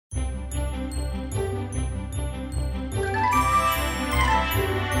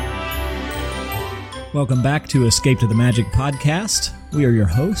Welcome back to Escape to the Magic podcast. We are your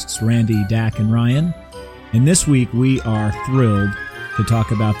hosts, Randy, Dak, and Ryan. And this week we are thrilled to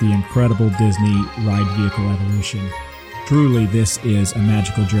talk about the incredible Disney ride vehicle evolution. Truly, this is a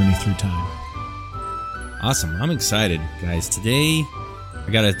magical journey through time. Awesome. I'm excited, guys. Today, I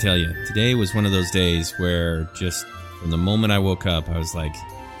got to tell you, today was one of those days where just from the moment I woke up, I was like,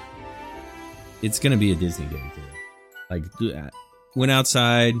 it's going to be a Disney day today. Like, went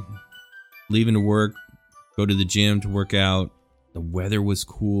outside, leaving to work, go to the gym to work out. The weather was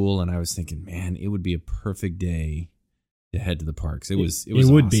cool, and I was thinking, man, it would be a perfect day to head to the parks. It would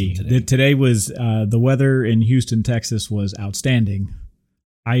awesome be. Today was the weather in Houston, Texas was outstanding.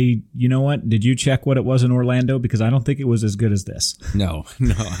 You know what? Did you check what it was in Orlando? Because I don't think it was as good as this. No,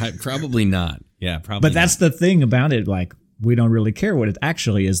 probably not. Yeah, probably. But that's the thing about it. Like, we don't really care what it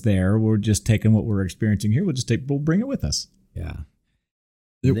actually is there. We're just taking what we're experiencing here. We'll bring it with us. Yeah.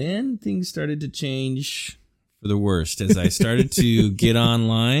 Then things started to change for the worst as I started to get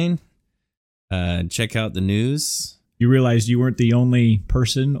online, check out the news. You realized you weren't the only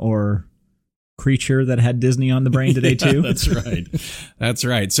person or creature that had Disney on the brain today too. That's right. That's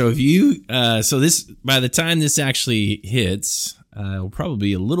right. So if you, by the time this actually hits, it'll probably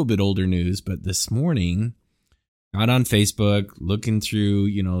be a little bit older news. But this morning, got on Facebook, looking through,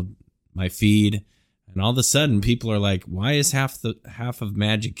 my feed. And all of a sudden, people are like, why is half of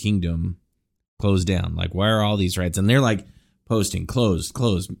Magic Kingdom closed down? Like, why are all these rides? And they're like posting, closed,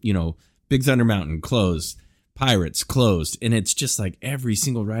 Big Thunder Mountain, closed, Pirates, closed. And it's just like every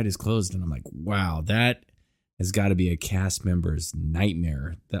single ride is closed. And I'm like, wow, that has got to be a cast member's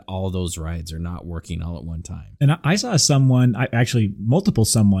nightmare that all those rides are not working all at one time. And I saw multiple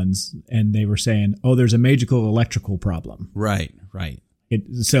someones, and they were saying, oh, there's a magical electrical problem. Right.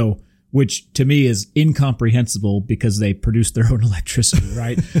 Which to me is incomprehensible because they produce their own electricity,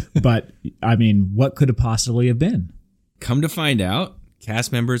 right? But, I mean, what could it possibly have been? Come to find out,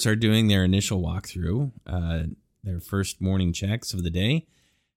 cast members are doing their initial walkthrough, their first morning checks of the day,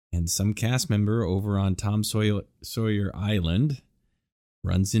 and some cast member over on Tom Sawyer Island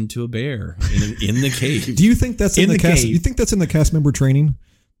runs into a bear in the cave. Do you think that's in the cast? You think that's in the cast member training?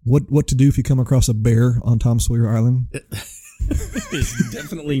 What to do if you come across a bear on Tom Sawyer Island? It's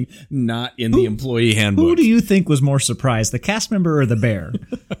definitely not in the employee handbook. Who do you think was more surprised, the cast member or the bear?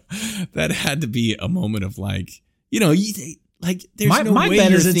 That had to be a moment of there's no way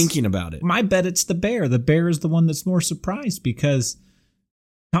you're thinking about it. My bet it's the bear. The bear is the one that's more surprised because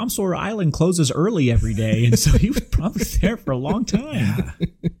Tom Sawyer Island closes early every day, and so he was probably there for a long time.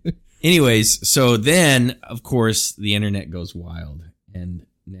 Yeah. Anyways, so then, of course, the internet goes wild, and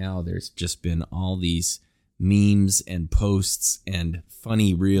now there's just been all these memes and posts and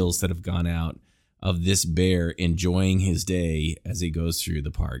funny reels that have gone out of this bear enjoying his day as he goes through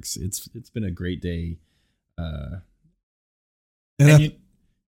the parks. It's been a great day. I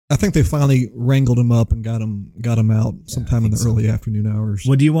think they finally wrangled him up and got him out sometime in the early afternoon hours.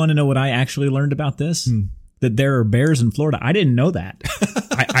 Well, do you want to know what I actually learned about this? That there are bears in Florida. I didn't know that.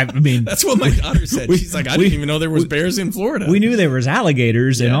 I mean, that's what my daughter said. She's like, I didn't even know there was bears in Florida. We knew there was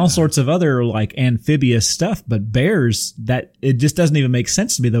alligators and all sorts of other like amphibious stuff, but bears, that it just doesn't even make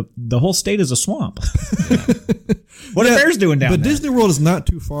sense to me. The whole state is a swamp. Yeah. What are bears doing down there? But Disney World is not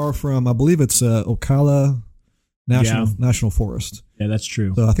too far from, I believe it's Ocala National Forest. Yeah, that's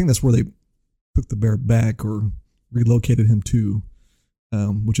true. So I think that's where they took the bear back or relocated him to,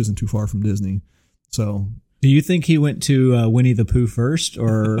 which isn't too far from Disney. So. Do you think he went to Winnie the Pooh first,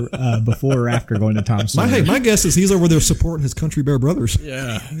 or before or after going to Tom Sawyer? My guess is he's over there supporting his country bear brothers.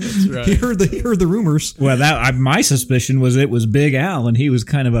 Yeah, that's right. He heard the rumors. Well, my suspicion was it was Big Al, and he was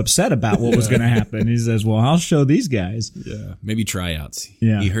kind of upset about what was going to happen. He says, "Well, I'll show these guys." Yeah, maybe tryouts.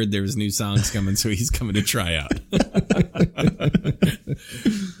 Yeah, he heard there was new songs coming, so he's coming to try out.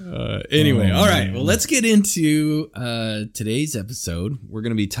 Anyway, all right. Well, let's get into today's episode. We're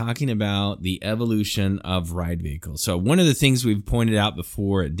going to be talking about the evolution of ride vehicles. So one of the things we've pointed out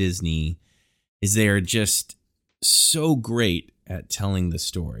before at Disney is they are just so great at telling the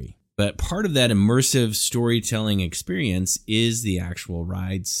story. But part of that immersive storytelling experience is the actual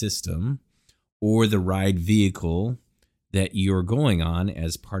ride system or the ride vehicle that you're going on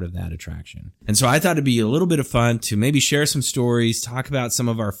as part of that attraction. And so I thought it'd be a little bit of fun to maybe share some stories, talk about some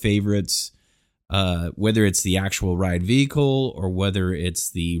of our favorites, whether it's the actual ride vehicle or whether it's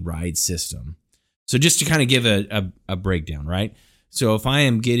the ride system. So just to kind of give a breakdown, right? So if I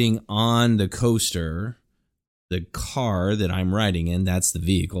am getting on the coaster, the car that I'm riding in, that's the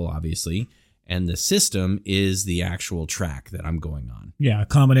vehicle, obviously. And the system is the actual track that I'm going on. Yeah, a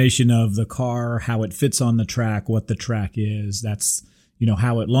combination of the car, how it fits on the track, what the track is. That's,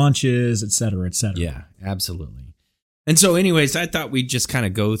 how it launches, et cetera, et cetera. Yeah, absolutely. And so anyways, I thought we'd just kind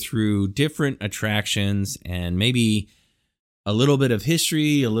of go through different attractions and maybe a little bit of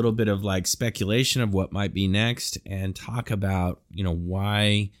history, a little bit of like speculation of what might be next, and talk about,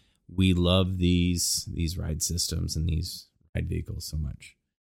 why we love these ride systems and these ride vehicles so much.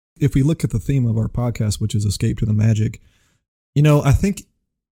 If we look at the theme of our podcast, which is Escape to the Magic, I think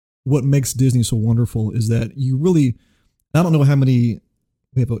what makes Disney so wonderful is that you really, I don't know how many,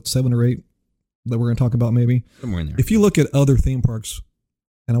 we have about 7 or 8 that we're going to talk about maybe. Somewhere in there. If you look at other theme parks,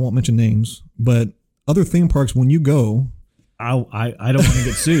 and I won't mention names, but other theme parks, when you go, I don't want to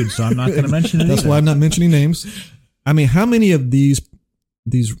get sued, so I'm not going to mention it. That's why I'm not mentioning names. I mean, how many of these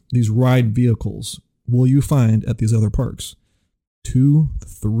ride vehicles will you find at these other parks? 2,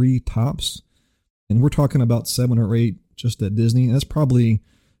 3 tops, and we're talking about 7 or 8 just at Disney. That's probably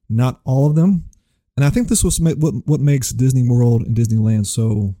not all of them. And I think this was what makes Disney World and Disneyland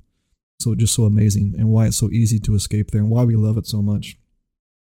so amazing, and why it's so easy to escape there, and why we love it so much.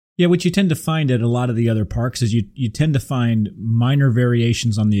 Yeah, what you tend to find at a lot of the other parks is you tend to find minor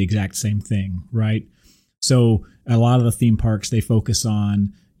variations on the exact same thing, right? So a lot of the theme parks, they focus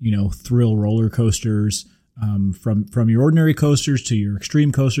on, thrill roller coasters, from your ordinary coasters to your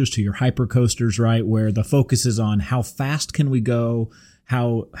extreme coasters to your hyper coasters, right? Where the focus is on how fast can we go,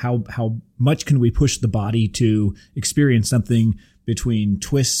 how much can we push the body to experience something between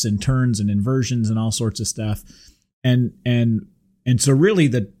twists and turns and inversions and all sorts of stuff. And so really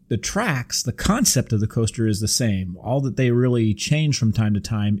the tracks, the concept of the coaster is the same. All that they really change from time to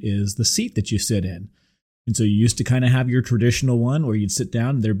time is the seat that you sit in. And so you used to kind of have your traditional one where you'd sit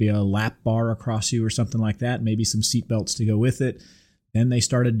down, there'd be a lap bar across you or something like that, maybe some seat belts to go with it. Then they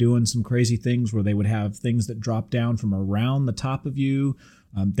started doing some crazy things where they would have things that drop down from around the top of you.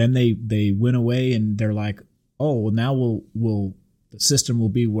 Then they went away and they're like, oh, well, now the system will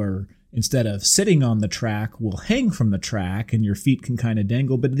be where instead of sitting on the track, we'll hang from the track and your feet can kind of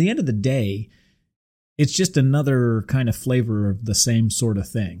dangle. But at the end of the day, it's just another kind of flavor of the same sort of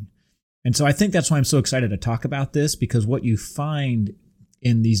thing. And so I think that's why I'm so excited to talk about this, because what you find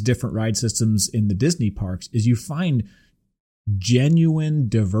in these different ride systems in the Disney parks is you find genuine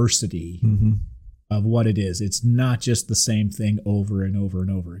diversity of what it is. It's not just the same thing over and over and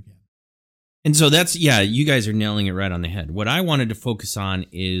over again. And so you guys are nailing it right on the head. What I wanted to focus on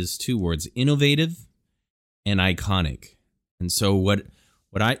is 2 words: innovative and iconic. And so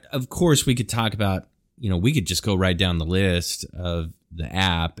of course we could talk about, we could just go right down the list of the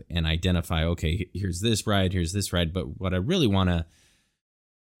app and identify, okay, here's this ride. But what I really want to,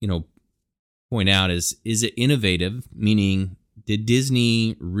 point out is it innovative? Meaning, did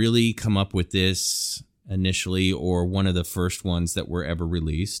Disney really come up with this initially, or one of the first ones that were ever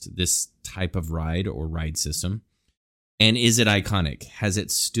released, this type of ride or ride system? And is it iconic? Has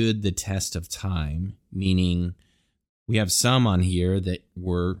it stood the test of time? Meaning, we have some on here that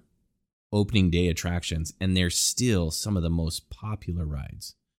were opening day attractions, and they're still some of the most popular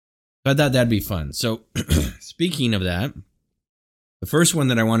rides. So I thought that'd be fun. So speaking of that, the first one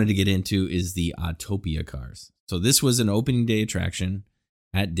that I wanted to get into is the Autopia cars. So this was an opening day attraction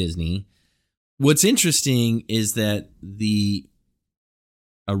at Disney. What's interesting is that the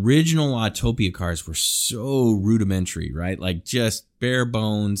original Autopia cars were so rudimentary, right? Like just bare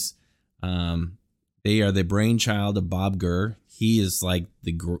bones. They are the brainchild of Bob Gurr. He is like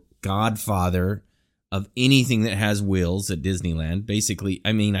the godfather of anything that has wheels at Disneyland. Basically,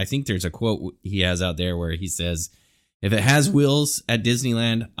 I mean, I think there's a quote he has out there where he says, if it has wheels at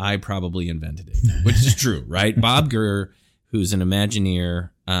Disneyland, I probably invented it, which is true, right? Bob Gurr, who's an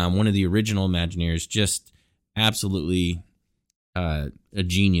Imagineer, one of the original Imagineers, just absolutely a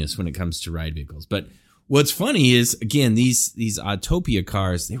genius when it comes to ride vehicles. But what's funny is, again, these Autopia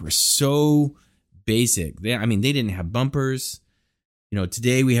cars, they were so basic. They didn't have bumpers.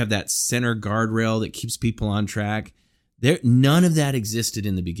 Today we have that center guardrail that keeps people on track. None of that existed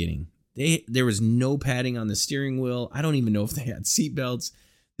in the beginning. There was no padding on the steering wheel. I don't even know if they had seatbelts.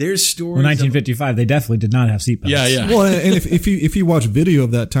 There's stories. In 1955, they definitely did not have seatbelts. Yeah. Well, and if you watch video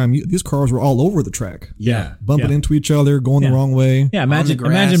of that time, these cars were all over the track. Yeah. Bumping into each other, going the wrong way. Yeah,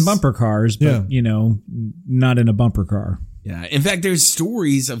 imagine bumper cars, but, not in a bumper car. Yeah. In fact, there's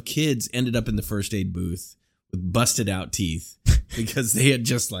stories of kids ended up in the first aid booth with busted out teeth because they had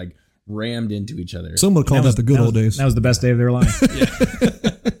just like rammed into each other. Some would call that the good old days. That was the best day of their life. Yeah.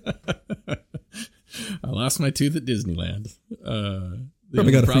 I lost my tooth at Disneyland.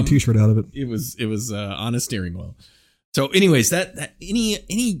 Probably got a free T-shirt out of it. It was on a steering wheel. So, anyways, that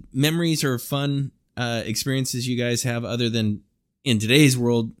any memories or fun experiences you guys have other than in today's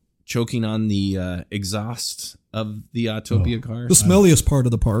world choking on the exhaust of the Autopia car. The smelliest part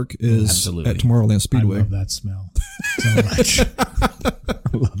of the park is Absolutely. at Tomorrowland Speedway. I love that smell so much.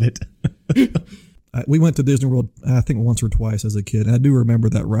 I love it. We went to Disney World, I think, once or twice as a kid. And I do remember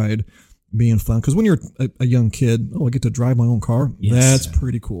that ride being fun. Because when you're a young kid, I get to drive my own car. Yes. That's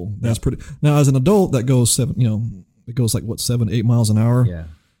pretty cool. That's pretty. Now, as an adult, that goes 7, 8 miles an hour. Yeah.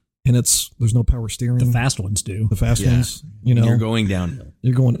 And there's no power steering. The fast ones do. The fast ones, You're going downhill.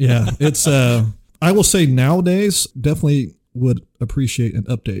 It's, I will say nowadays, definitely would appreciate an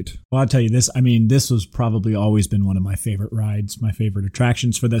update. Well, I'll tell you this. I mean, this was probably always been one of my favorite rides, my favorite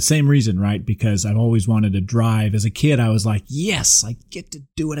attractions for that same reason, right? Because I've always wanted to drive. As a kid, I was like, yes, I get to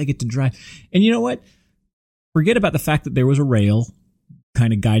do it. I get to drive. And you know what? Forget about the fact that there was a rail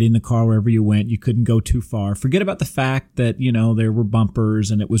kind of guiding the car wherever you went. You couldn't go too far. Forget about the fact that, there were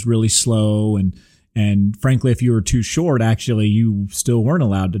bumpers and it was really slow. And frankly, if you were too short, actually, you still weren't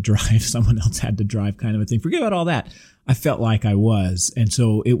allowed to drive. Someone else had to drive, kind of a thing. Forget about all that. I felt like I was. And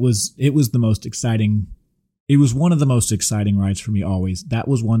so it was the most exciting. It was one of the most exciting rides for me always. That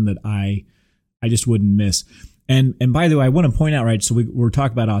was one that I just wouldn't miss. And by the way, I want to point out, right, so we're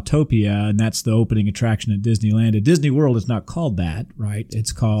talking about Autopia, and that's the opening attraction at Disneyland. At Disney World, it's not called that, right?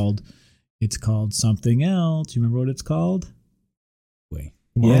 It's called something else. You remember what it's called?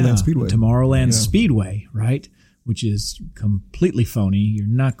 Tomorrowland Speedway. Tomorrowland Speedway, right? Which is completely phony. You're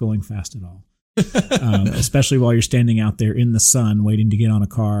not going fast at all. Especially while you're standing out there in the sun waiting to get on a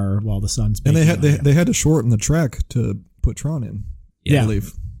car while the sun's baking. And they had to shorten the track to put Tron in. Yeah. I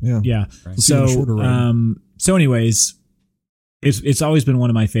believe. Yeah. Right. So anyways, it's always been one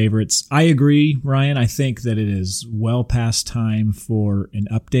of my favorites. I agree, Ryan. I think that it is well past time for an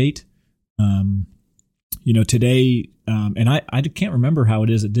update. Today, and I can't remember how it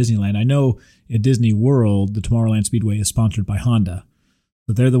is at Disneyland. I know at Disney World, the Tomorrowland Speedway is sponsored by Honda.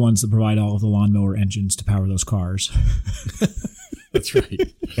 But they're the ones that provide all of the lawnmower engines to power those cars. That's right.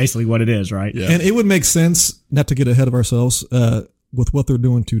 Basically what it is, right? Yeah. And it would make sense, not to get ahead of ourselves, with what they're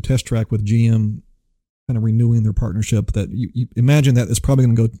doing to Test Track with GM, kind of renewing their partnership, that you imagine that it's probably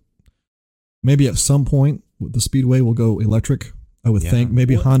going to go, maybe at some point, the Speedway will go electric, I would think.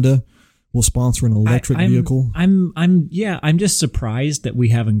 Maybe Honda will sponsor an electric vehicle. I'm just surprised that we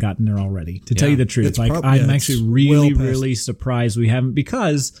haven't gotten there already, to tell you the truth. I'm actually really surprised we haven't,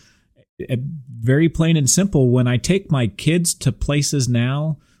 because very plain and simple, when I take my kids to places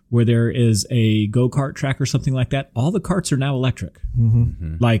now where there is a go-kart track or something like that, all the carts are now electric.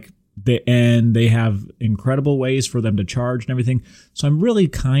 Mm-hmm. They have incredible ways for them to charge and everything. So I'm really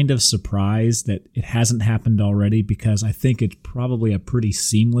kind of surprised that it hasn't happened already, because I think it's probably a pretty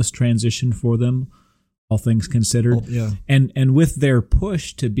seamless transition for them, all things considered. Oh, yeah. And with their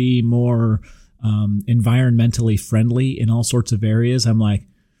push to be more environmentally friendly in all sorts of areas, I'm like,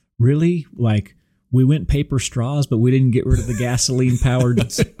 really? We went paper straws, but we didn't get rid of the gasoline powered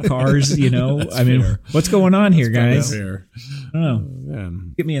cars, I mean, fair. What's going on here, guys? Fair. I don't know.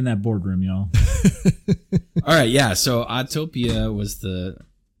 Get me in that boardroom, y'all. All right. Yeah. So Autopia was the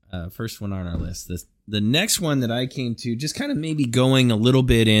first one on our list. The next one that I came to, just kind of maybe going a little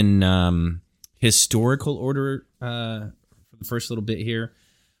bit in historical order for the first little bit here,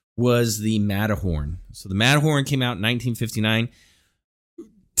 was the Matterhorn. So the Matterhorn came out in 1959.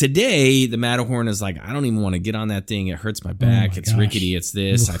 Today, the Matterhorn is like, I don't even want to get on that thing. It hurts my back. It's rickety. It's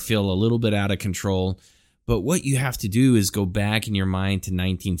this. I feel a little bit out of control. But what you have to do is go back in your mind to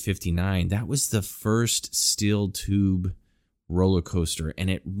 1959. That was the first steel tube roller coaster,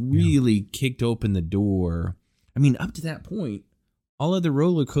 and it really kicked open the door. I mean, up to that point, all other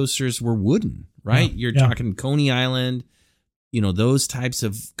roller coasters were wooden, right? You're talking Coney Island, those types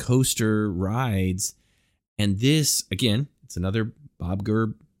of coaster rides. And this, again, it's another Bob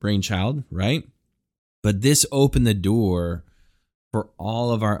Gurr brainchild, right? But this opened the door for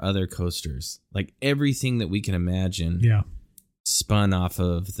all of our other coasters. Like everything that we can imagine spun off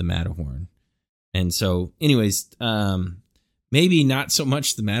of the Matterhorn. And so, anyways, maybe not so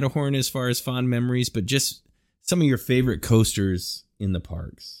much the Matterhorn as far as fond memories, but just some of your favorite coasters in the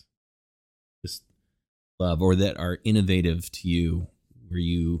parks. Just love, or that are innovative to you,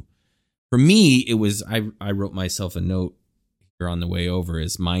 for me, it was, I wrote myself a note on the way over,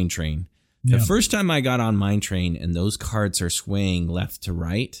 is Mine Train. The first time I got on Mine Train and those carts are swaying left to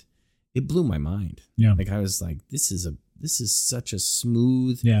right, it blew my mind. Yeah. I was like, this is such a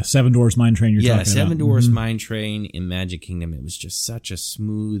smooth. Yeah. Seven Dwarfs Mine Train. You're talking about. Seven Dwarfs Mine Train in Magic Kingdom. It was just such a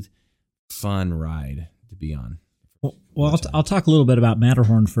smooth, fun ride to be on. Well, I'll talk a little bit about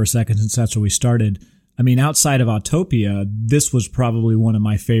Matterhorn for a second, since that's where we started. I mean, outside of Autopia, this was probably one of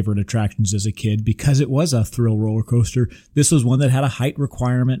my favorite attractions as a kid because it was a thrill roller coaster. This was one that had a height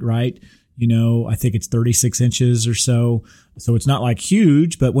requirement, right? You know, I think it's 36 inches or so. So it's not like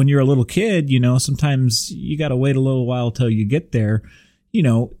huge, but when you're a little kid, you know, sometimes you got to wait a little while till you get there, you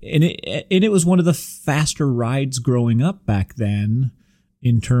know, and it was one of the faster rides growing up back then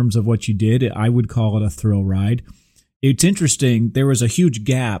in terms of what you did. I would call it a thrill ride. It's interesting. There was a huge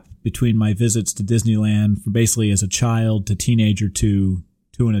gap between my visits to Disneyland from basically as a child to teenager to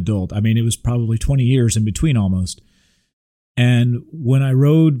an adult. I mean, it was probably 20 years in between almost. And when I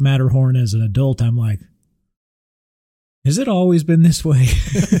rode Matterhorn as an adult, I'm like, has it always been this way?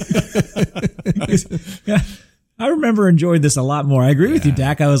 I remember enjoying this a lot more. I agree with you,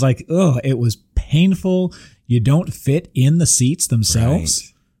 Dak. I was like, oh, it was painful. You don't fit in the seats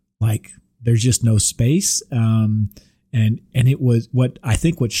themselves. Right. Like there's just no space. And it was what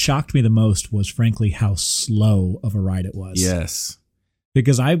shocked me the most was frankly how slow of a ride it was. Yes.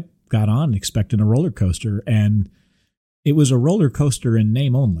 Because I got on expecting a roller coaster and it was a roller coaster in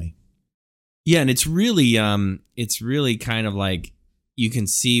name only. Yeah, and it's really kind of like you can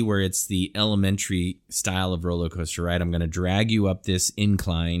see where it's the elementary style of roller coaster, right? I'm going to drag you up this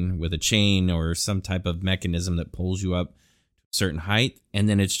incline with a chain or some type of mechanism that pulls you up to a certain height, and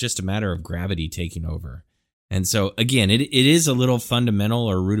then it's just a matter of gravity taking over. And so again, it is a little fundamental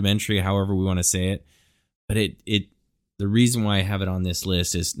or rudimentary, however we want to say it, but the reason why I have it on this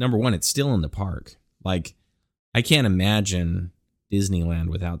list is number one, it's still in the park. Like I can't imagine Disneyland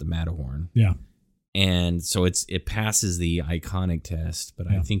without the Matterhorn. Yeah. And so it passes the iconic test, but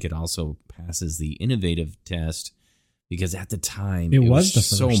I think it also passes the innovative test because at the time it was the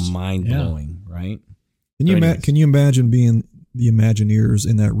so first. mind-blowing, right? Can you imagine being the Imagineers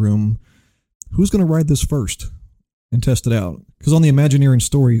in that room? Who's going to ride this first and test it out? Because on the Imagineering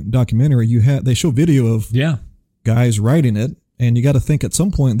story documentary, they show video of guys riding it, and you got to think at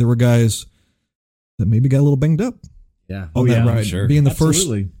some point there were guys that maybe got a little banged up. Yeah. On that ride, sure. Being the first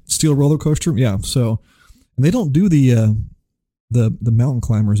steel roller coaster. Yeah. So, and they don't do the mountain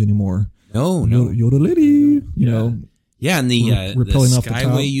climbers anymore. No. Yodelity, you know. Yeah, and the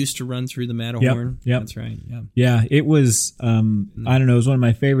Skyway used to run through the Matterhorn. Yep. That's right. Yeah. Yeah, it was, I don't know, it was one of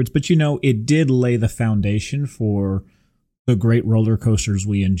my favorites. But, you know, it did lay the foundation for the great roller coasters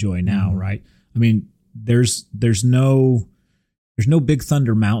we enjoy now, right? I mean, there's no Big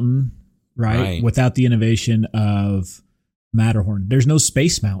Thunder Mountain, right? Without the innovation of Matterhorn. There's no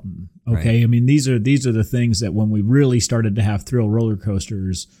Space Mountain, okay? Right. I mean, these are the things that when we really started to have thrill roller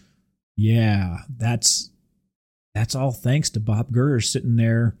coasters, that's all thanks to Bob Gurr sitting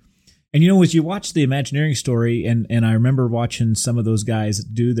there. And, you know, as you watch the Imagineering story, and I remember watching some of those guys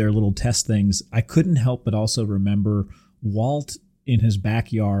do their little test things, I couldn't help but also remember Walt in his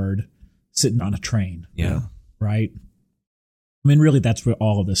backyard sitting on a train. Yeah. Right? I mean, really, that's where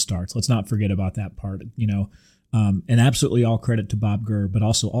all of this starts. Let's not forget about that part, you know. And absolutely all credit to Bob Gurr, but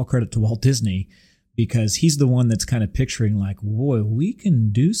also all credit to Walt Disney, because he's the one that's kind of picturing like, boy, we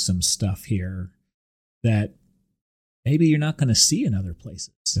can do some stuff here that maybe you're not going to see in other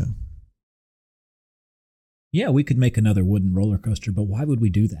places. Yeah, we could make another wooden roller coaster, but why would we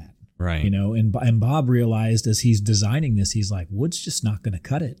do that? Right. You know, and Bob realized as he's designing this, he's like, wood's just not going to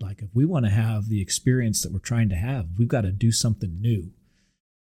cut it. Like, if we want to have the experience that we're trying to have, we've got to do something new.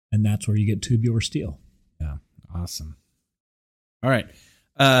 And that's where you get tubular steel. Yeah. Awesome. All right.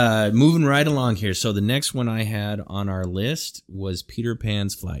 Moving right along here. So the next one I had on our list was Peter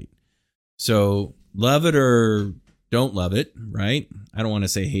Pan's Flight. So love it or don't love it, right? I don't want to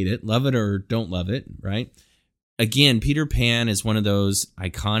say hate it. Love it or don't love it, right? Again, Peter Pan is one of those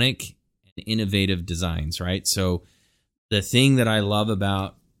iconic and innovative designs, right? So the thing that I love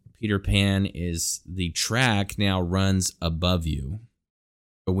about Peter Pan is the track now runs above you.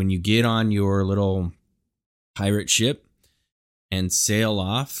 But when you get on your little pirate ship and sail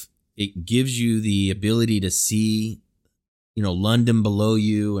off, it gives you the ability to see, you know, London below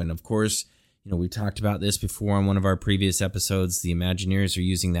you. And of course, you know, we talked about this before on one of our previous episodes. The Imagineers are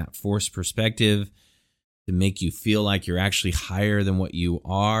using that forced perspective to make you feel like you're actually higher than what you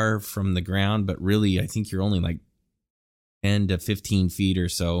are from the ground. But really, I think you're only like 10 to 15 feet or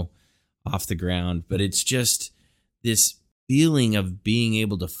so off the ground. But it's just this feeling of being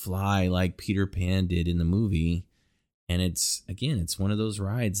able to fly like Peter Pan did in the movie. And it's one of those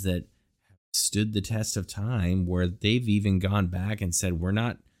rides that stood the test of time, where they've even gone back and said,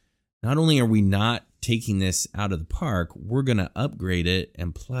 not only are we not taking this out of the park, we're going to upgrade it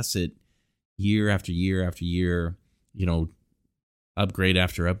and plus it year after year after year, you know, upgrade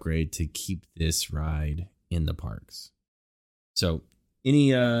after upgrade to keep this ride in the parks. So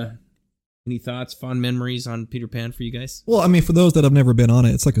any Any thoughts, fond memories on Peter Pan for you guys? Well, I mean, for those that have never been on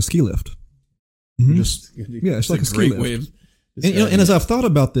it, it's like a ski lift. It's like a ski lift. Way of and as I've thought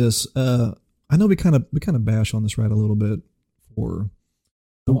about this, I know we kind of bash on this ride a little bit.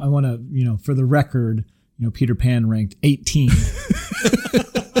 I want to, for the record, Peter Pan ranked 18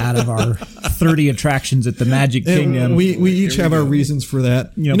 out of our 30 attractions at the Magic Kingdom. We each have our reasons for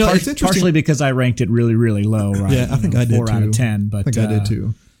that. It's interesting. Partially because I ranked it really, really low. Right? Yeah, I think I did 4 too. out of 10. But I think I did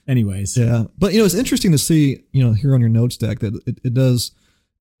too. Anyways, yeah, but it's interesting to see, here on your notes deck that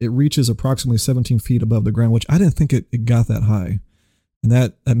it reaches approximately 17 feet above the ground, which I didn't think it got that high, and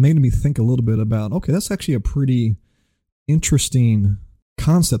that made me think a little bit about, okay, that's actually a pretty interesting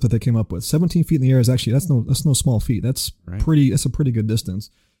concept that they came up with. 17 feet in the air is actually that's no small feat. That's right. That's a pretty good distance.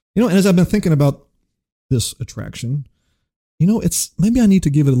 And as I've been thinking about this attraction, it's maybe I need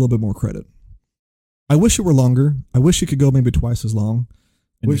to give it a little bit more credit. I wish it were longer. I wish it could go maybe twice as long.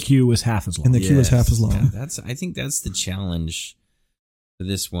 And the queue was half as long. And the queue was half as long. Yeah, I think that's the challenge for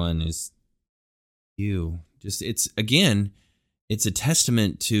this one is queue. Just it's a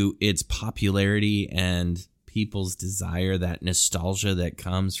testament to its popularity and people's desire, that nostalgia that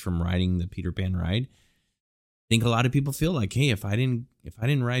comes from riding the Peter Pan ride. I think a lot of people feel like, hey, if I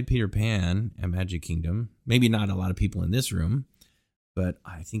didn't ride Peter Pan at Magic Kingdom, maybe not a lot of people in this room, but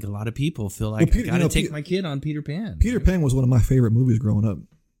I think a lot people feel like I got to take my kid on Peter Pan. Peter Pan was one of my favorite movies growing up.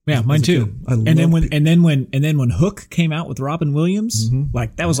 Yeah, mine too. And then when Hook came out with Robin Williams,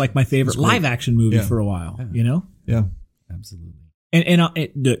 like that was like my favorite live action movie for a while. Yeah, absolutely. And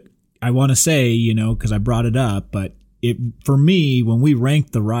I want to say, because I brought it up, but for me, when we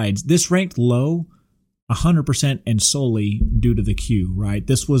ranked the rides, this ranked low 100% and solely due to the queue, right?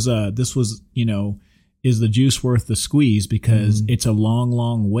 This was, is the juice worth the squeeze, because it's a long,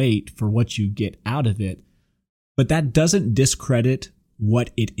 long wait for what you get out of it. But that doesn't discredit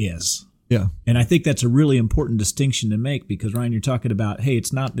what it is. Yeah. And I think that's a really important distinction to make, because Ryan, you're talking about, hey,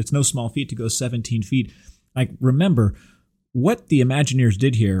 it's no small feat to go 17 feet. Like, remember, what the Imagineers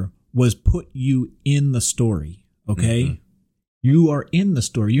did here was put you in the story, okay? Mm-hmm. You are in the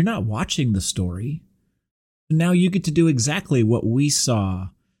story. You're not watching the story. Now you get to do exactly what we saw,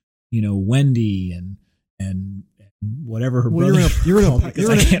 Wendy and whatever her brother. You're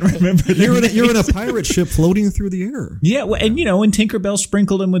in a pirate ship floating through the air. Yeah, well, and Tinkerbell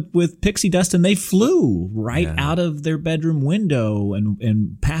sprinkled them with pixie dust, and they flew right out of their bedroom window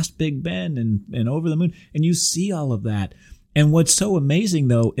and past Big Ben and over the moon, and you see all of that. And what's so amazing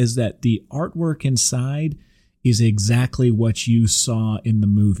though is that the artwork inside is exactly what you saw in the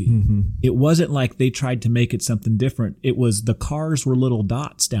movie. Mm-hmm. It wasn't like they tried to make it something different. It was the cars were little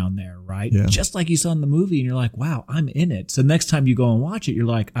dots down there, right? Yeah. Just like you saw in the movie, and you're like, wow, I'm in it. So next time you go and watch it, you're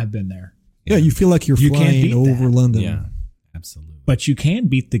like, I've been there. Yeah, you feel like you're flying over London. Yeah, absolutely. But you can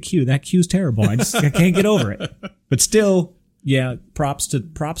beat the queue. That queue's terrible. I can't get over it. But still, yeah, props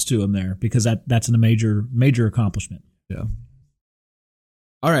to him there, because that's a major accomplishment. Yeah.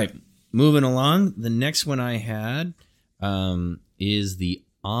 All right. Moving along, the next one I had is the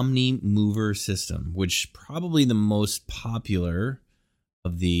Omni Mover system, which probably the most popular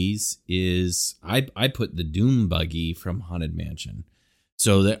of these is, I put the Doom Buggy from Haunted Mansion.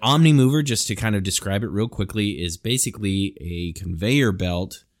 So the Omni Mover, just to kind of describe it real quickly, is basically a conveyor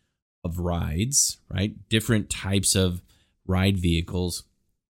belt of rides, right? Different types of ride vehicles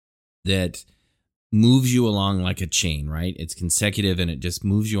that moves you along like a chain, right? It's consecutive and it just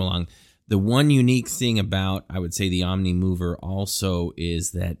moves you along. The one unique thing about, I would say, the Omni Mover also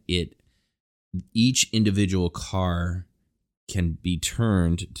is that each individual car can be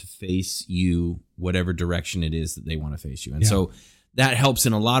turned to face you whatever direction it is that they want to face you. And so that helps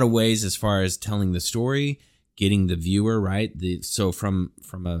in a lot of ways as far as telling the story, getting the viewer, right? So from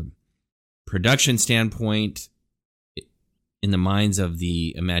a production standpoint, in the minds of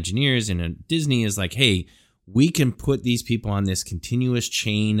the Imagineers and Disney is like, hey, we can put these people on this continuous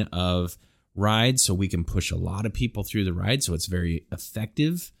chain of rides, so we can push a lot of people through the ride, so it's very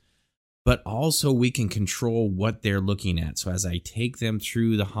effective. But also we can control what they're looking at. So as I take them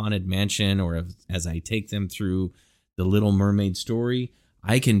through the Haunted Mansion, or as I take them through the Little Mermaid story,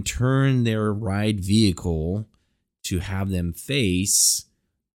 I can turn their ride vehicle to have them face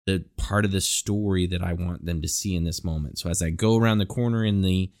the part of the story that I want them to see in this moment. So as I go around the corner in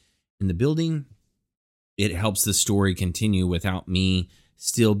the building, it helps the story continue without me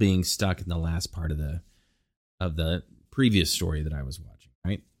still being stuck in the last part of the previous story that I was watching,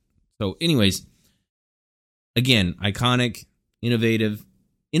 right? So anyways, again, iconic, innovative.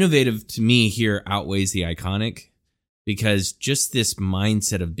 Innovative to me here outweighs the iconic, because just this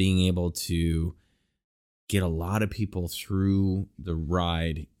mindset of being able to get a lot of people through the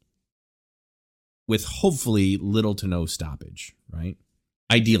ride with hopefully little to no stoppage, right?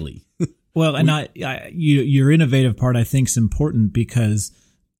 Ideally. Well, and your innovative part, I think, is important because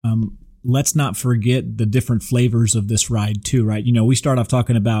let's not forget the different flavors of this ride too, right? We start off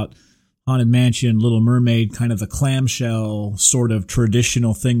talking about Haunted Mansion, Little Mermaid, kind of the clamshell sort of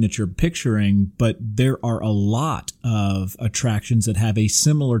traditional thing that you're picturing, but there are a lot of attractions that have a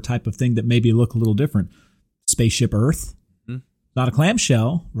similar type of thing that maybe look a little different. Spaceship Earth, not a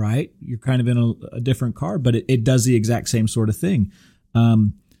clamshell, right? You're kind of in a different car, but it does the exact same sort of thing.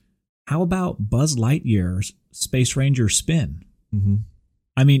 How about Buzz Lightyear's Space Ranger Spin? Mm-hmm.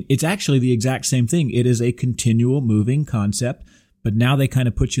 I mean, it's actually the exact same thing. It is a continual moving concept, but now they kind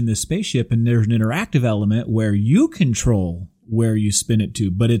of put you in this spaceship and there's an interactive element where you control where you spin it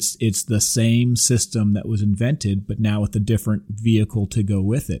to, but it's the same system that was invented, but now with a different vehicle to go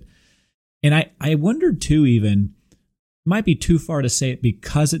with it. And I wondered too, even, it might be too far to say it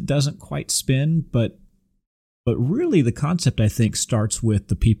because it doesn't quite spin, but really the concept, I think, starts with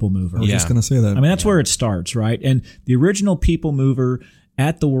the People Mover. I was just going to say that. I mean, that's where it starts, right? And the original People Mover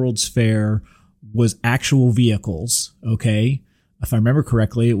at the World's Fair was actual vehicles, okay? If I remember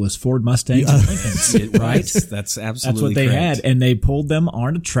correctly, it was Ford Mustangs and Lincolns, right? That's absolutely That's what they correct. had, and they pulled them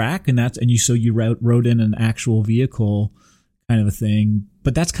on a track, and you rode in an actual vehicle kind of a thing.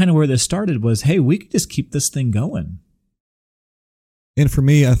 But that's kind of where this started was, hey, we could just keep this thing going. And for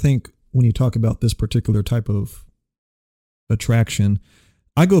me, I think when you talk about this particular type of attraction,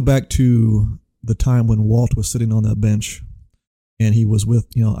 I go back to the time when Walt was sitting on that bench and he was with,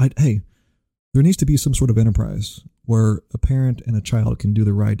 hey, there needs to be some sort of enterprise where a parent and a child can do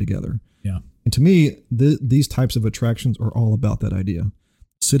the ride together. Yeah. And to me, these types of attractions are all about that idea.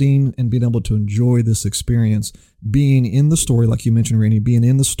 Sitting and being able to enjoy this experience, being in the story, like you mentioned, Randy, being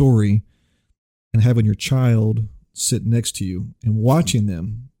in the story and having your child sit next to you and watching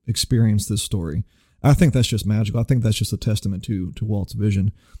them experience this story. I think that's just magical. I think that's just a testament to Walt's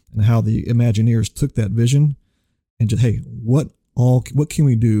vision and how the Imagineers took that vision and just, hey, what can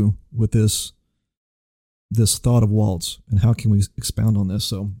we do with this thought of Walt's and how can we expound on this?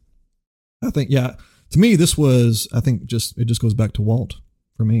 So I think, to me, it just goes back to Walt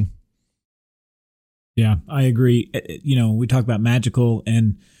for me. Yeah, I agree. We talk about magical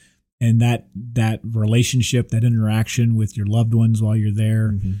and that relationship, that interaction with your loved ones while you're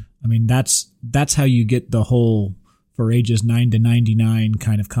there. Mm-hmm. I mean, that's how you get the whole for ages 9 to 99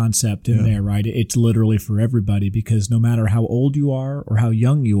 kind of concept in there, right? It's literally for everybody because no matter how old you are or how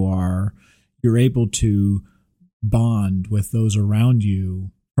young you are, you're able to bond with those around you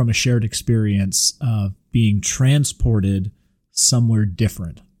from a shared experience of being transported somewhere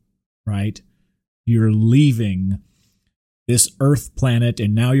different, right? You're leaving this Earth planet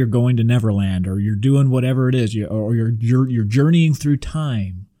and now you're going to Neverland, or you're doing whatever it is, or you're journeying through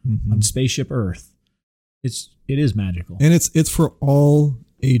time on Spaceship Earth. It is magical, and it's for all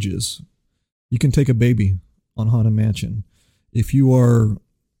ages. You can take a baby on Haunted Mansion. If you are,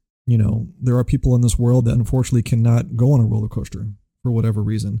 there are people in this world that unfortunately cannot go on a roller coaster for whatever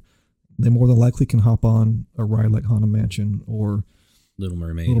reason. They more than likely can hop on a ride like Haunted Mansion or Little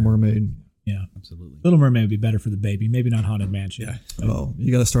Mermaid. Yeah, absolutely. Little Mermaid would be better for the baby. Maybe not Haunted Mansion. Yeah. Oh,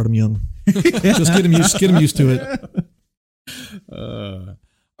 you got to start them young. Just get them used to it.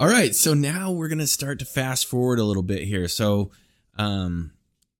 All right. So now we're going to start to fast forward a little bit here. So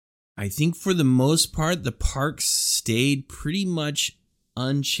I think for the most part, the parks stayed pretty much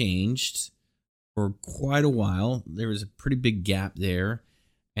unchanged for quite a while. There was a pretty big gap there.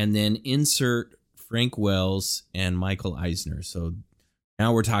 And then insert Frank Wells and Michael Eisner. So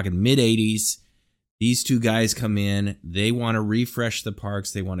now we're talking mid-'80s. These two guys come in. They want to refresh the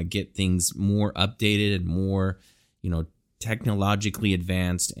parks. They want to get things more updated and more, technologically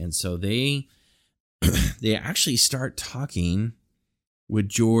advanced. And so they actually start talking with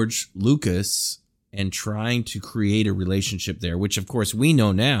George Lucas and trying to create a relationship there, which, of course, we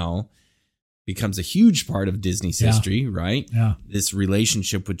know now becomes a huge part of Disney's history, right? Yeah. This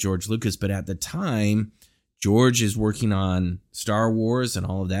relationship with George Lucas. But at the time, George is working on Star Wars and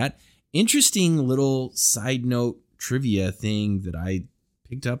all of that. Interesting little side note trivia thing that I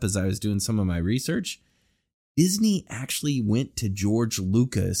picked up as I was doing some of my research. Disney actually went to George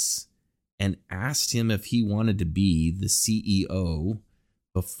Lucas and asked him if he wanted to be the CEO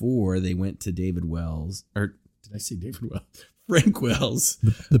before they went to David Wells. Or did I say David Wells? Frank Wells.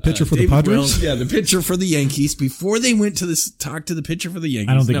 The pitcher for David the Padres? Wells, the pitcher for the Yankees. Before they went to talk to the pitcher for the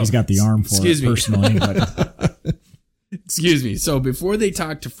Yankees. I don't think he's got the arm for it personally. But. Excuse me. So before they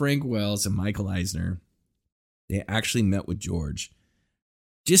talked to Frank Wells and Michael Eisner, they actually met with George.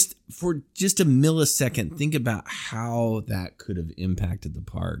 Just for a millisecond, think about how that could have impacted the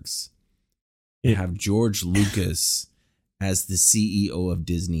parks. to have George Lucas as the CEO of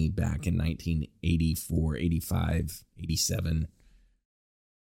Disney back in 1984, 85, 87.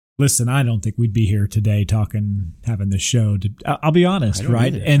 Listen, I don't think we'd be here today having this show. I'll be honest,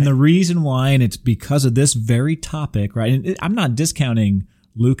 right? Either. And the reason why, and it's because of this very topic, right? And I'm not discounting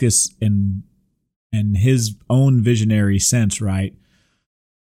Lucas and his own visionary sense, right?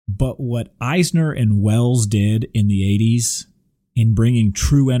 But what Eisner and Wells did in the 80s in bringing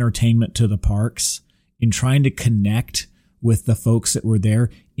true entertainment to the parks, in trying to connect with the folks that were there,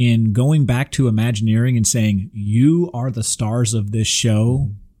 in going back to Imagineering and saying, you are the stars of this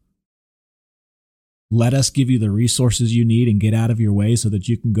show. Let us give you the resources you need and get out of your way so that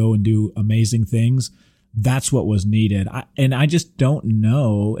you can go and do amazing things. That's what was needed. I just don't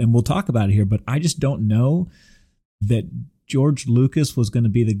know, and we'll talk about it here, but I just don't know that George Lucas was going to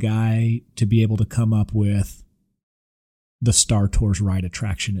be the guy to be able to come up with the Star Tours ride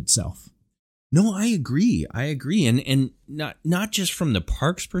attraction itself. No, I agree. And not just from the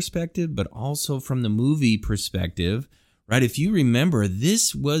parks perspective, but also from the movie perspective, right? If you remember,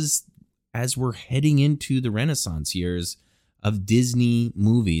 this was as we're heading into the Renaissance years of Disney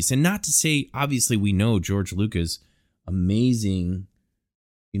movies. And not to say, obviously, we know George Lucas, amazing,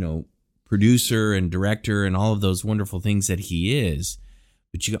 producer and director and all of those wonderful things that he is.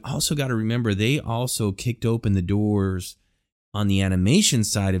 But you also got to remember, they also kicked open the doors on the animation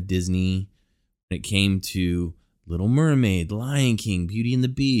side of Disney when it came to Little Mermaid, Lion King, Beauty and the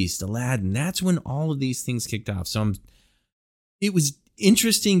Beast, Aladdin. That's when all of these things kicked off. So it was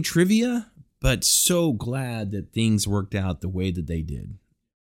interesting trivia, but so glad that things worked out the way that they did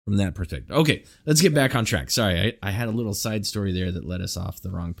from that perspective. Okay, let's get back on track. Sorry, I had a little side story there that led us off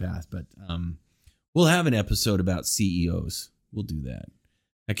the wrong path, but we'll have an episode about CEOs. We'll do that.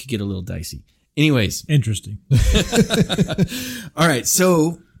 That could get a little dicey. Anyways. Interesting. All right,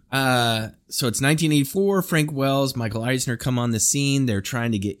 so it's 1984. Frank Wells, Michael Eisner come on the scene. They're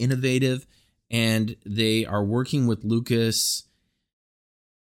trying to get innovative, and they are working with Lucas.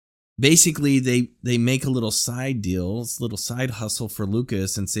 Basically, they make a little side deal, little side hustle for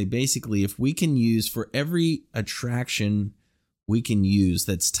Lucas, and say, basically, if we can use for every attraction we can use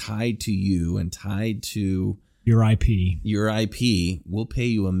that's tied to you and tied to your IP, we'll pay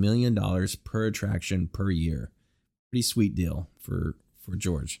you $1 million per attraction per year. Pretty sweet deal for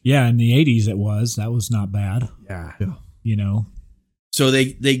George. Yeah, in the 80s that was not bad. Yeah. So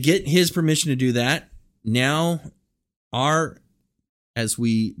they get his permission to do that. Now, as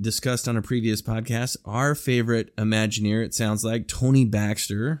we discussed on a previous podcast, our favorite Imagineer, it sounds like, Tony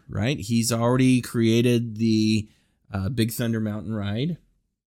Baxter, right? He's already created the Big Thunder Mountain ride.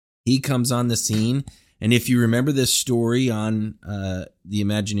 He comes on the scene. And if you remember this story on the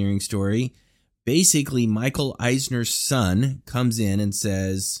Imagineering story, basically Michael Eisner's son comes in and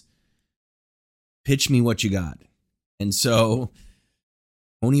says, pitch me what you got. And so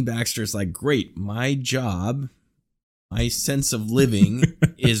Tony Baxter's like, great, my job, my sense of living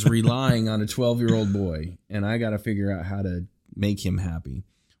is relying on a 12-year-old boy, and I got to figure out how to make him happy.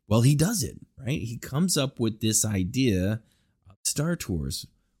 Well, he does it, right? He comes up with this idea of Star Tours,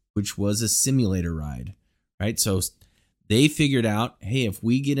 which was a simulator ride, right? So they figured out, hey, if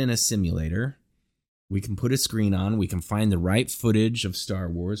we get in a simulator, we can put a screen on, we can find the right footage of Star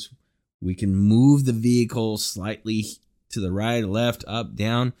Wars, we can move the vehicle slightly to the right, left, up,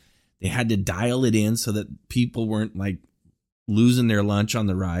 down. They had to dial it in so that people weren't like losing their lunch on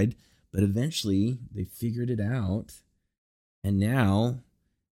the ride. But eventually they figured it out. And now,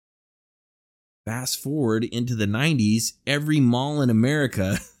 fast forward into the 90s, every mall in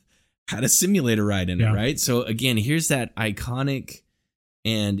America had a simulator ride in it, right? So again, here's that iconic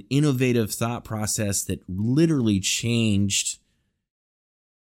and innovative thought process that literally changed.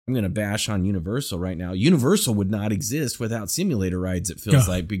 I'm going to bash on Universal right now. Universal would not exist without simulator rides, it feels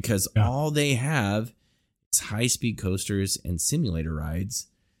like, because all they have is high-speed coasters and simulator rides.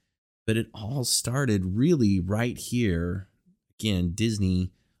 But it all started really right here. Again,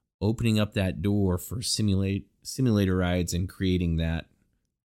 Disney opening up that door for simulator rides and creating that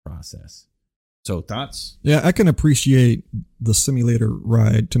process. So thoughts? Yeah, I can appreciate the simulator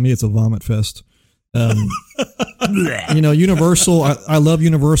ride. To me, it's a vomit fest. Universal, I love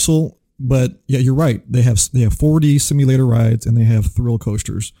Universal, but yeah, you're right. They have 4D simulator rides and they have thrill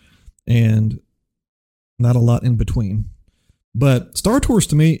coasters and not a lot in between. But Star Tours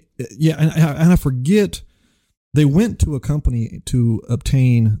to me, yeah, and I forget, they went to a company to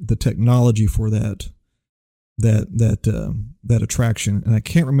obtain the technology for that attraction, and I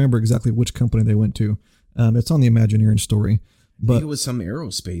can't remember exactly which company they went to. It's on the Imagineering story. But I think it was some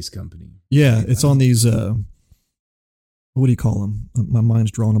aerospace company. Yeah, it's on these what do you call them? My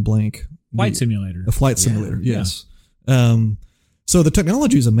mind's drawing a blank. Flight simulator. The flight simulator, yes. So the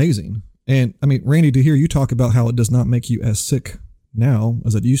technology is amazing. And I mean, Randy, to hear you talk about how it does not make you as sick now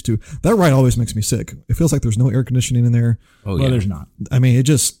as it used to, that ride always makes me sick. It feels like there's no air conditioning in there. Oh, well, there's not. I mean,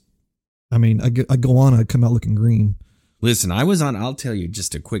 I go on, I come out looking green. Listen, I'll tell you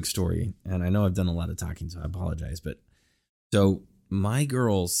just a quick story, and I know I've done a lot of talking, so I apologize. But so my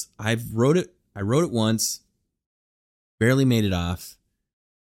girls, I wrote it once, barely made it off.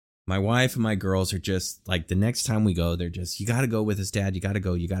 My wife and my girls are just like, the next time we go, they're just, you got to go with us, Dad. You got to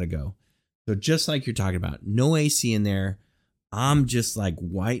go. So just like you're talking about, no AC in there. I'm just like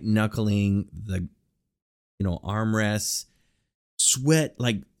white knuckling the, armrests, sweat,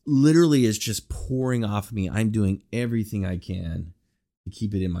 like literally is just pouring off of me. I'm doing everything I can to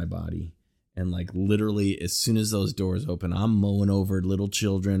keep it in my body. And like literally as soon as those doors open, I'm mowing over little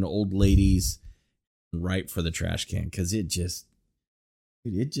children, old ladies, right for the trash can. Cause it just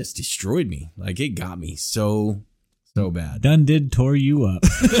destroyed me. Like it got me so bad. Done did tore you up.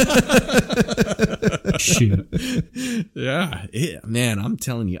 Shoot. Yeah. Man, I'm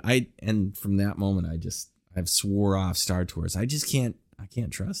telling you, and from that moment, I've swore off Star Tours. I can't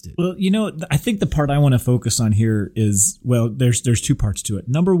trust it. Well, I think the part I want to focus on here is, well, there's two parts to it.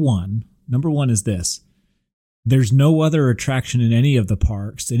 Number one is this. There's no other attraction in any of the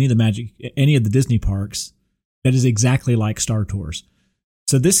parks, any of the Disney parks that is exactly like Star Tours.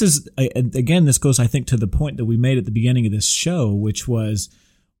 So this is, again, this goes, I think, to the point that we made at the beginning of this show, which was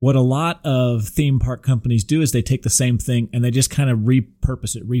what a lot of theme park companies do is they take the same thing and they just kind of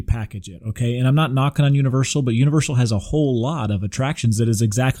repurpose it, repackage it. Okay. And I'm not knocking on Universal, but Universal has a whole lot of attractions that is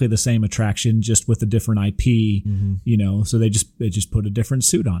exactly the same attraction, just with a different IP, so they just put a different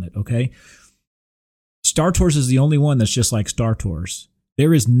suit on it. Okay. Star Tours is the only one that's just like Star Tours.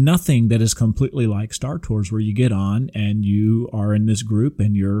 There is nothing that is completely like Star Tours where you get on and you are in this group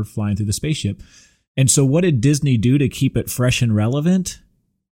and you're flying through the spaceship. And so what did Disney do to keep it fresh and relevant?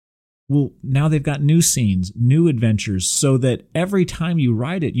 Well, now they've got new scenes, new adventures, so that every time you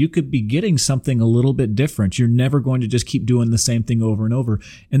ride it, you could be getting something a little bit different. You're never going to just keep doing the same thing over and over.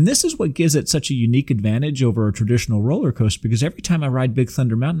 And this is what gives it such a unique advantage over a traditional roller coaster, because every time I ride Big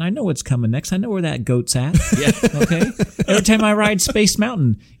Thunder Mountain, I know what's coming next. I know where that goat's at. Yeah. Okay. Every time I ride Space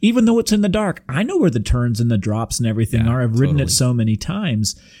Mountain, even though it's in the dark, I know where the turns and the drops and everything are. I've ridden it so many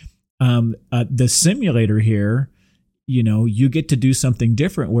times. The simulator here, you get to do something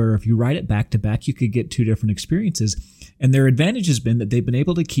different where if you ride it back to back, you could get two different experiences. And their advantage has been that they've been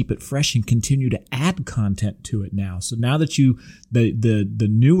able to keep it fresh and continue to add content to it now. So now that the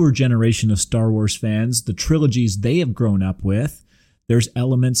newer generation of Star Wars fans, the trilogies they have grown up with, there's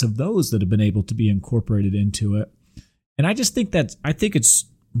elements of those that have been able to be incorporated into it. And I just think it's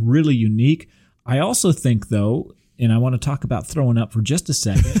really unique. I also think, though, and I want to talk about throwing up for just a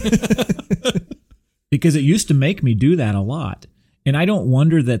second, because it used to make me do that a lot. And I don't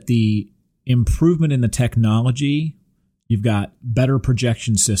wonder that the improvement in the technology, you've got better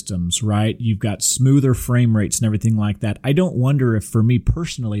projection systems, right? You've got smoother frame rates and everything like that. I don't wonder if, for me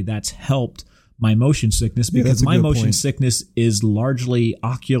personally, that's helped my motion sickness, because my motion sickness is largely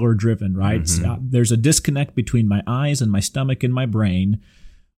ocular driven, right? Mm-hmm. There's a disconnect between my eyes and my stomach and my brain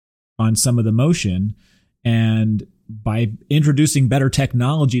on some of the motion. And by introducing better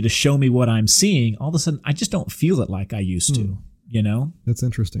technology to show me what I'm seeing, all of a sudden I just don't feel it like I used to, That's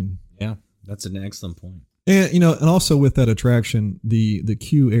interesting. Yeah, that's an excellent point. And, and also with that attraction, the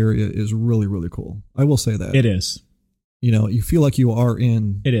queue area is really, really cool. I will say that. It is. You feel like you are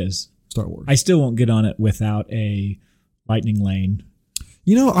in It is. Star Wars. I still won't get on it without a lightning lane.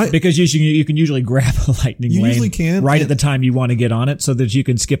 Because you can usually grab a lightning lane usually can, right at the time you want to get on it, so that you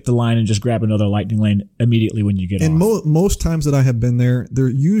can skip the line and just grab another lightning lane immediately when you get on. And most times that I have been there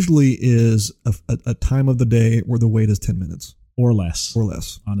usually is a time of the day where the wait is 10 minutes. Or less.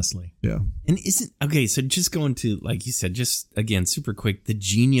 Honestly. Yeah. And so just going to, like you said, just again, super quick, the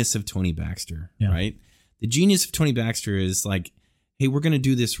genius of Tony Baxter, right? The genius of Tony Baxter is like, hey, we're going to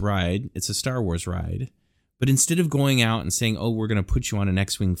do this ride. It's a Star Wars ride. But instead of going out and saying, oh, we're going to put you on an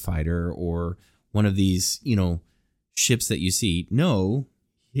X-Wing fighter or one of these, ships that you see. No,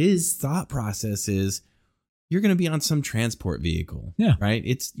 his thought process is you're going to be on some transport vehicle. Yeah. Right.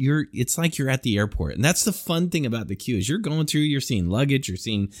 It's like you're at the airport. And that's the fun thing about the queue is you're going through, you're seeing luggage, you're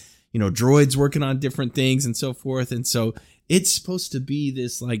seeing, droids working on different things and so forth. And so it's supposed to be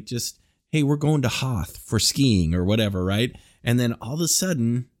this like just, hey, we're going to Hoth for skiing or whatever. Right. And then all of a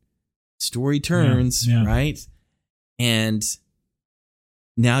sudden, story turns, right? And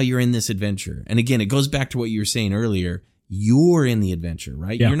now you're in this adventure. And again, it goes back to what you were saying earlier. you're in the adventure,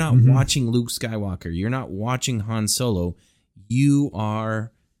 right? Yeah. You're not watching Luke Skywalker. You're not watching Han Solo. You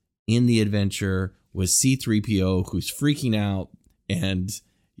are in the adventure with C-3PO, who's freaking out, and,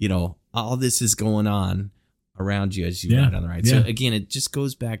 you know, all this is going on around you as you ride on the ride. Yeah. So again, it just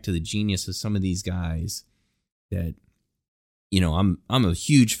goes back to the genius of some of these guys that, you know, I'm a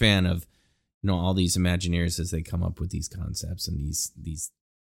huge fan of, you know, all these Imagineers as they come up with these concepts and these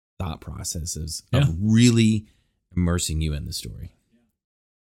thought processes of really immersing you in the story.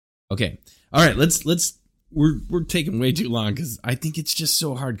 Okay. All right. We're taking way too long because I think it's just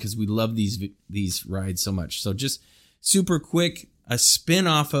so hard because we love these rides so much. So just super quick, a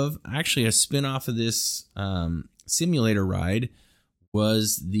spin-off of this simulator ride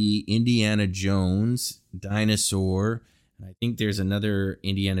was the Indiana Jones dinosaur. And I think there's another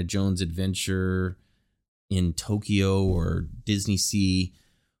Indiana Jones adventure in Tokyo or Disney Sea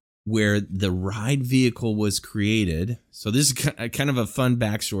where the ride vehicle was created. So this is kind of a fun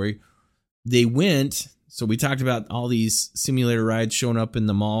backstory. They went, so we talked about all these simulator rides showing up in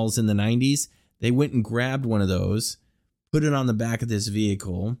the malls in the 90s. They went and grabbed one of those, put it on the back of this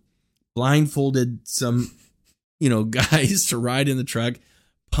vehicle, blindfolded some, you know, guys to ride in the truck,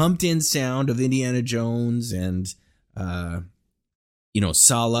 pumped in sound of Indiana Jones and, you know,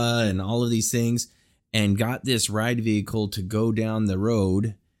 Sala and all of these things, and got this ride vehicle to go down the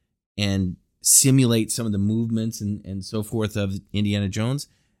road and simulate some of the movements and so forth of Indiana Jones.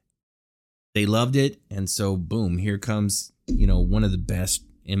 They loved it. And so, boom, here comes, you know, one of the best,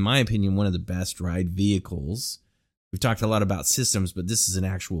 in my opinion, one of the best ride vehicles. We've talked a lot about systems, but this is an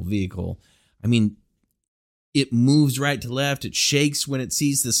actual vehicle. I mean, it moves right to left. It shakes when it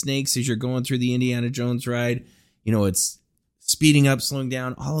sees the snakes as you're going through the Indiana Jones ride. You know, it's speeding up, slowing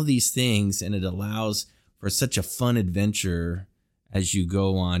down, all of these things. And it allows for such a fun adventure as you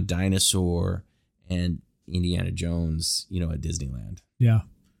go on Dinosaur and Indiana Jones, you know, at Disneyland. Yeah.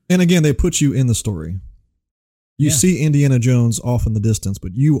 And again, they put you in the story. You see Indiana Jones off in the distance,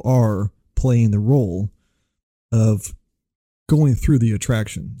 but you are playing the role of going through the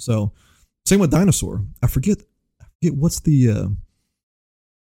attraction. So same with Dinosaur. I forget what's the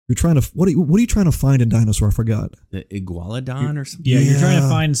you're trying to what are you trying to find in Dinosaur? I forgot. The Iguanodon or something? Yeah, you're trying to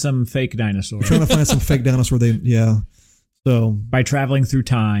find some fake dinosaur. You're trying to find some fake dinosaur. So by traveling through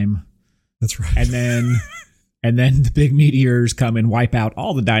time. That's right. And then the big meteors come and wipe out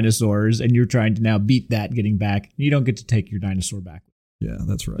all the dinosaurs, and you're trying to now beat that, getting back. You don't get to take your dinosaur back. Yeah,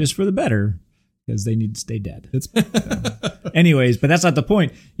 that's right. Just for the better, because they need to stay dead. Anyways, but that's not the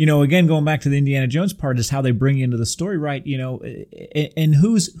point. You know, again, going back to the Indiana Jones part is how they bring you into the story, right? You know, and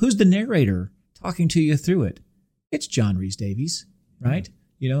who's the narrator talking to you through it? It's John Rhys-Davies, right?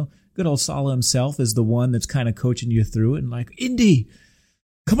 You know, good old Sala himself is the one that's kind of coaching you through it and like, Indy,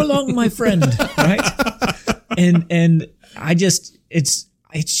 come along, my friend, right? And I just, it's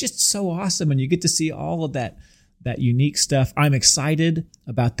just so awesome. And you get to see all of that unique stuff. I'm excited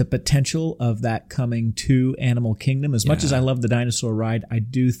about the potential of that coming to Animal Kingdom. As much as I love the dinosaur ride, I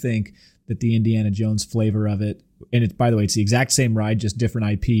do think that the Indiana Jones flavor of it, and it's, by the way, it's the exact same ride, just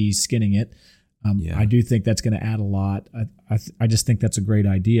different IP skinning it. I do think that's going to add a lot. I just think that's a great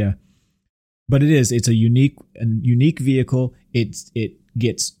idea. But it's a unique vehicle. It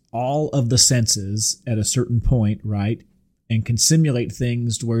gets all of the senses at a certain point, right? And can simulate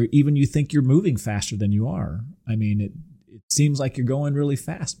things to where even you think you're moving faster than you are. I mean, it seems like you're going really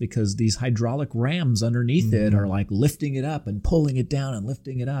fast because these hydraulic rams underneath it are like lifting it up and pulling it down and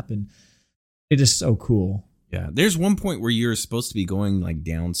lifting it up. And it is so cool. Yeah. There's one point where you're supposed to be going like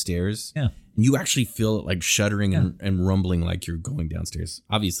downstairs. Yeah. And you actually feel it like shuddering and rumbling like you're going downstairs.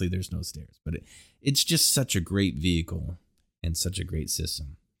 Obviously, there's no stairs, but it's just such a great vehicle and such a great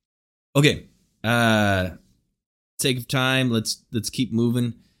system. Okay. Sake of time, let's keep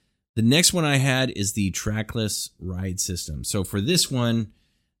moving. The next one I had is the trackless ride system. So for this one,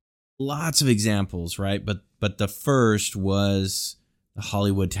 lots of examples, right? But the first was the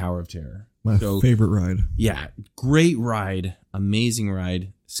Hollywood Tower of Terror. My favorite ride. Yeah, great ride, amazing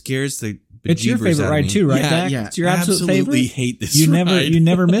ride. Scares the bejeebers It's your favorite ride too, right, Dak? Yeah, It's your absolute favorite. Hate this ride. You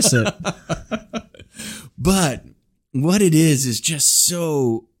never miss it. But what it is just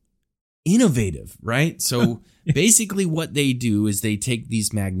so innovative, right? So basically what they do is they take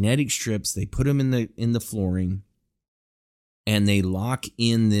these magnetic strips, they put them in the flooring, and they lock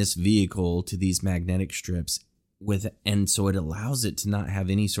in this vehicle to these magnetic strips and so it allows it to not have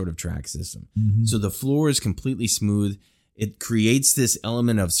any sort of track system. Mm-hmm. So the floor is completely smooth. It creates this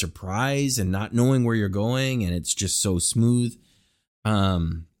element of surprise and not knowing where you're going, and it's just so smooth.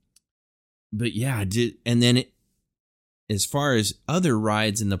 But yeah, and then as far as other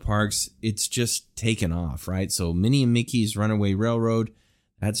rides in the parks, it's just taken off, right? So Minnie and Mickey's Runaway Railroad,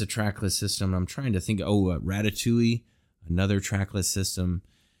 that's a trackless system. I'm trying to think. Ratatouille, another trackless system.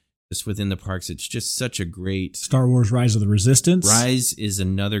 Just within the parks, it's just such a great... Star Wars Rise of the Resistance. Rise is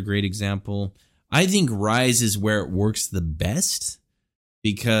another great example. I think Rise is where it works the best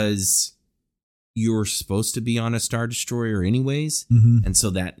because you're supposed to be on a Star Destroyer anyways. Mm-hmm. And so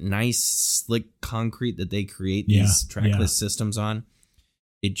that nice, slick concrete that they create these trackless systems on,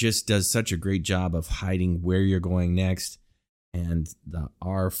 it just does such a great job of hiding where you're going next. And the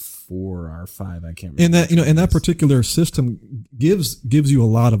R4, R5, I can't remember. And that and that particular system gives you a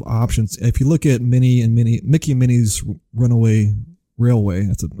lot of options. If you look at Mickey and Minnie's Runaway Railway,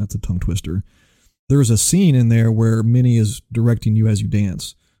 that's a tongue twister. There's a scene in there where Minnie is directing you as you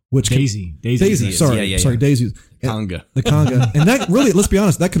dance. Daisy. Sorry, Daisy. Conga. The conga. And that really, let's be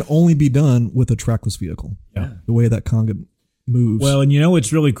honest, that can only be done with a trackless vehicle. Yeah. The way that conga moves. Well, and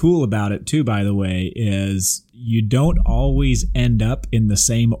what's really cool about it too, by the way, is you don't always end up in the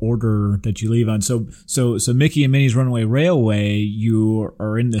same order that you leave on. So Mickey and Minnie's Runaway Railway, you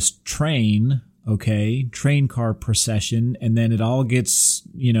are in this train car procession, and then it all gets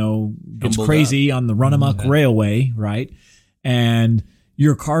crazy on the Run-Amok Railway, right? And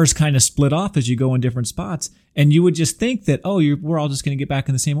your cars kind of split off as you go in different spots. And you would just think that, we're all just going to get back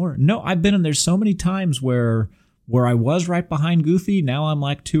in the same order. No, I've been in there so many times where I was right behind Goofy. Now I'm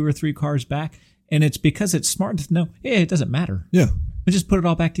like 2 or 3 cars back. And it's because it's smart to know, it doesn't matter. Yeah. But just put it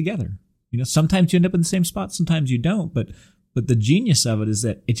all back together. Sometimes you end up in the same spot, sometimes you don't. But the genius of it is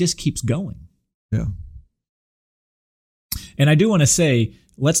that it just keeps going. Yeah. And I do want to say,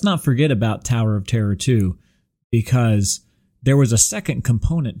 let's not forget about Tower of Terror 2, because there was a second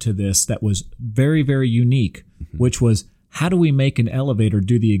component to this that was very, very unique, which was, how do we make an elevator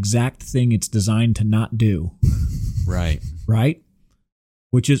do the exact thing it's designed to not do? Right. Right?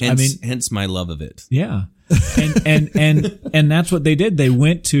 Which is, hence my love of it. Yeah. And that's what they did. They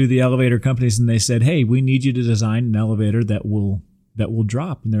went to the elevator companies and they said, "Hey, we need you to design an elevator that will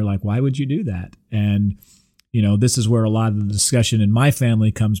drop." And they're like, "Why would you do that?" And this is where a lot of the discussion in my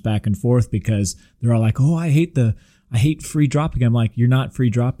family comes back and forth, because they're all like, "Oh, I hate free dropping." I'm like, "You're not free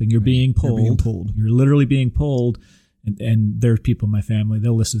dropping. You're being pulled. You're literally being pulled." And there's people in my family,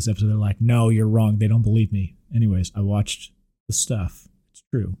 they'll listen to this episode. They're like, "No, you're wrong." They don't believe me. Anyways, I watched the stuff. It's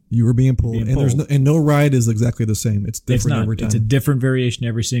true. You were being pulled. And no ride is exactly the same. It's different every time. It's a different variation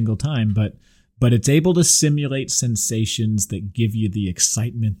every single time, but it's able to simulate sensations that give you the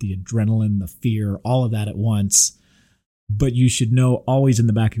excitement, the adrenaline, the fear, all of that at once. But you should know always in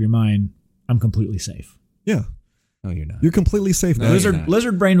the back of your mind, I'm completely safe. Yeah. No, you're not. You're completely safe. No,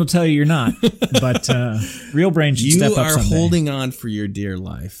 Lizard brain will tell you you're not, but real brain should step up someday. You are holding on for your dear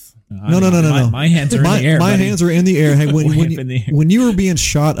life. No. My hands are in the air. My hands are in the air. Hey, when you were being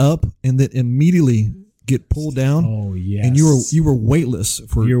shot up and then immediately get pulled down, and you were weightless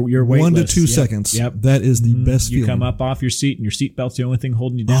for you're 1 to 2 seconds. Yep. That is the best feeling. You come up off your seat, and your seatbelt's the only thing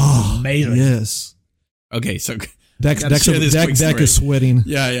holding you down. It's amazing. Yes. Okay, so Dak is sweating.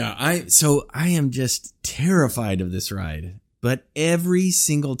 Yeah. I am just terrified of this ride. But every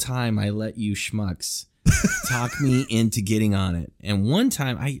single time I let you schmucks talk me into getting on it. And one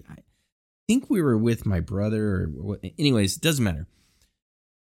time, I think we were with my brother. Anyways, it doesn't matter.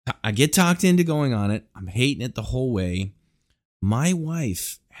 I get talked into going on it. I'm hating it the whole way. My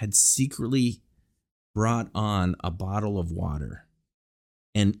wife had secretly brought on a bottle of water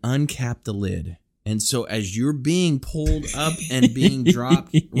and uncapped the lid. And so as you're being pulled up and being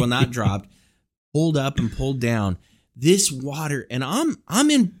dropped, well, not dropped, pulled up and pulled down, this water, and I'm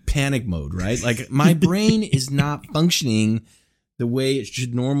in panic mode, right? Like my brain is not functioning the way it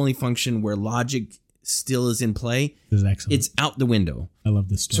should normally function, where logic still is in play. This is excellent. It's out the window. I love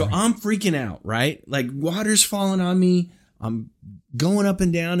this story. So I'm freaking out, right? Like water's falling on me. I'm going up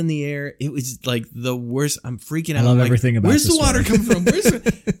and down in the air. It was like the worst. I'm freaking out. I love everything about where's this the water coming from?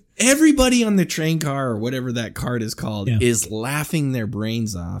 Everybody on the train car or whatever that cart is called is laughing their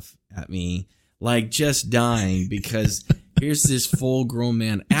brains off at me, like just dying, because here's this full grown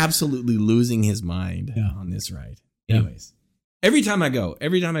man absolutely losing his mind on this ride. Anyways, every time I go,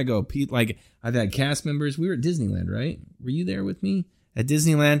 Pete, like I've had cast members. We were at Disneyland, right? Were you there with me at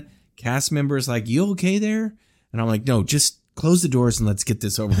Disneyland? Cast members like, "You okay there?" And I'm like, "No, just close the doors and let's get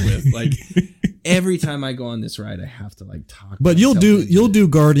this over with." Like every time I go on this ride, I have to like talk. But you'll do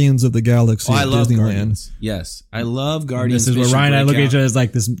Guardians of the Galaxy at love Disneyland. Guardians. Yes, I love Guardians. This is where Ryan and I look at each other as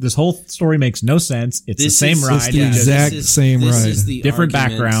like this whole story makes no sense. It's the same ride. It's the exact same ride. Different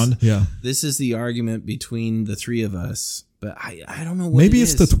background. Yeah. This is the argument between the three of us. But I don't know what Maybe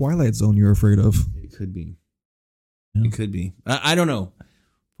it's the Twilight Zone you're afraid of. It could be. Yeah. It could be. I don't know.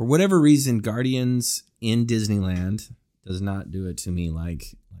 For whatever reason, Guardians in Disneyland does not do it to me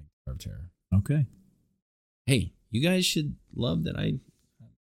like Tower of Terror. Okay. Hey, you guys should love that I'm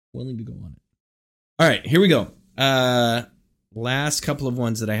willing to go on it. All right, here we go. Last couple of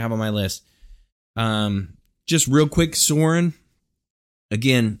ones that I have on my list. Just real quick, Soarin'.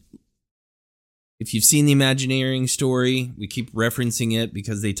 Again, if you've seen the Imagineering story, we keep referencing it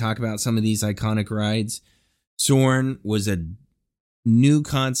because they talk about some of these iconic rides. Soarin' was a new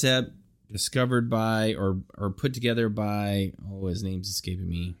concept discovered by or put together by, his name's escaping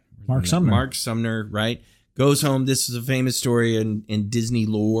me. Mark Sumner. Mark Sumner, right? Goes home. This is a famous story in Disney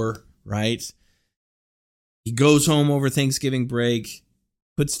lore, right? He goes home over Thanksgiving break,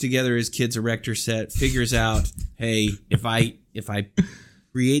 puts together his kid's erector set, figures out, hey, if I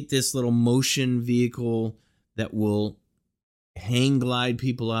create this little motion vehicle that will hang glide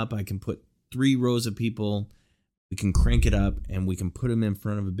people up, I can put 3 rows of people, we can crank it up, and we can put them in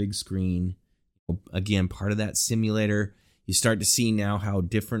front of a big screen. Again, part of that simulator. You start to see now how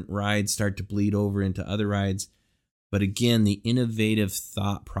different rides start to bleed over into other rides. But again, the innovative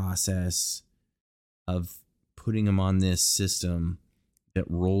thought process of putting them on this system that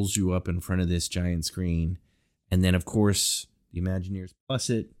rolls you up in front of this giant screen. And then, of course, the Imagineers plus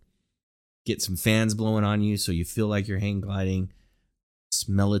it, get some fans blowing on you so you feel like you're hang gliding.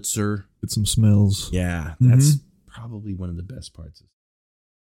 Smell it, sir. Get some smells. Yeah, that's probably one of the best parts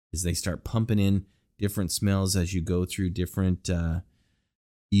is they start pumping in different smells as you go through different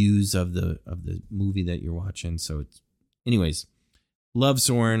views of the movie that you're watching. So it's, anyways, love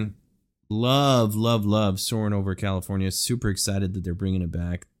Soarin'. Love Soarin' over California. Super excited that they're bringing it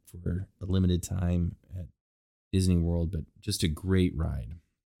back for a limited time at Disney World, but just a great ride.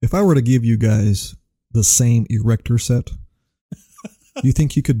 If I were to give you guys the same erector set, do you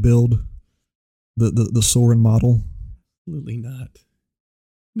think you could build the Soarin' model? Absolutely not.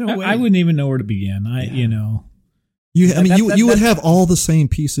 No way. I wouldn't even know where to begin. You would have all the same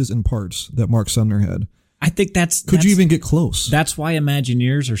pieces and parts that Mark Sumner had. I think Could you even get close? That's why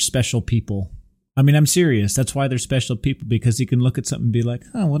Imagineers are special people. I mean, I'm serious. That's why they're special people, because you can look at something and be like,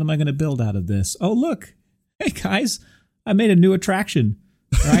 what am I going to build out of this? Oh, look. Hey, guys, I made a new attraction,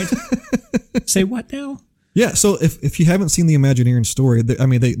 right? Say what now? Yeah, so if you haven't seen the Imagineering story,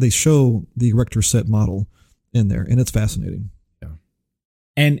 they show the erector set model in there, and it's fascinating. Yeah.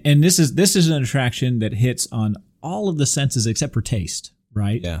 And this is an attraction that hits on all of the senses except for taste,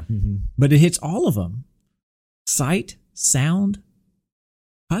 right? Yeah. Mm-hmm. But it hits all of them. Sight, sound,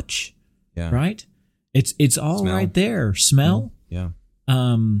 touch, right? It's all Smell. right there. Smell. Yeah.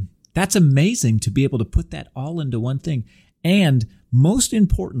 That's amazing to be able to put that all into one thing. And most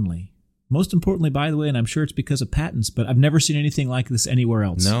importantly, by the way, and I'm sure it's because of patents, but I've never seen anything like this anywhere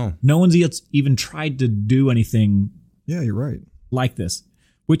else. No one's even tried to do anything. Yeah, you're right. Like this,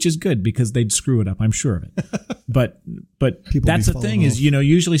 which is good because they'd screw it up. I'm sure of it. But that's the thing is,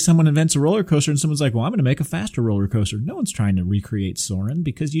 usually someone invents a roller coaster and someone's like, well, I'm going to make a faster roller coaster. No one's trying to recreate Soarin'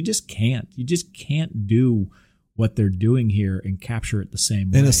 because you just can't. You just can't do what they're doing here and capture it the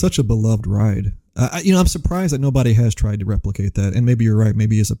same way. And it's such a beloved ride. I'm surprised that nobody has tried to replicate that. And maybe you're right.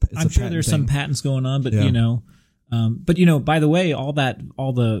 Maybe I'm sure there's some patents going on, but by the way, all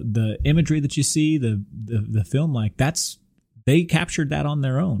the imagery that you see, the film, like they captured that on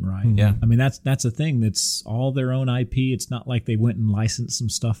their own, right? Yeah. I mean, that's a thing. That's all their own IP. It's not like they went and licensed some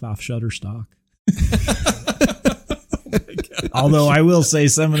stuff off Shutterstock. Although I will say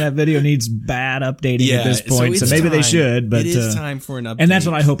some of that video needs bad updating at this point, so maybe they should. But it is time for an update. And that's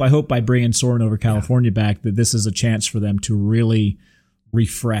what I hope. I hope by bringing Soarin' over California back, that this is a chance for them to really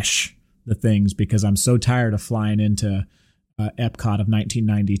refresh the things, because I'm so tired of flying into Epcot of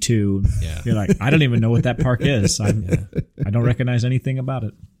 1992. Yeah. You're like, I don't even know what that park is. I don't recognize anything about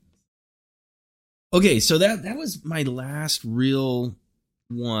it. Okay, so that was my last real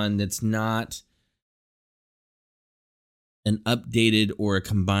one that's not an updated or a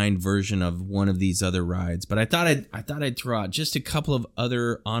combined version of one of these other rides. But I thought I'd throw out just a couple of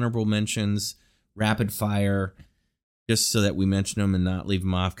other honorable mentions, rapid fire, just so that we mention them and not leave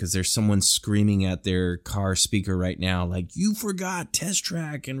them off, because there's someone screaming at their car speaker right now, like, you forgot Test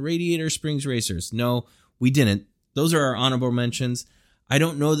Track and Radiator Springs Racers. No, we didn't. Those are our honorable mentions. I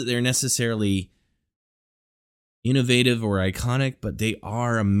don't know that they're necessarily innovative or iconic, but they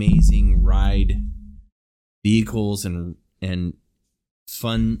are amazing ride vehicles and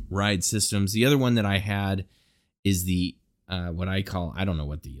fun ride systems. The other one that I had is the what I call, I don't know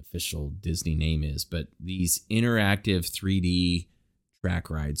what the official Disney name is, but these interactive 3D track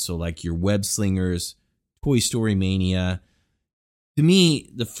rides. So like your Web Slingers, Toy Story Mania, to me,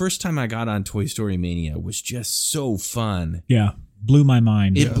 the first time I got on Toy Story Mania was just so fun. Yeah, blew my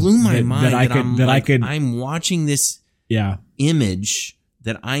mind. It blew my mind that I'm watching this image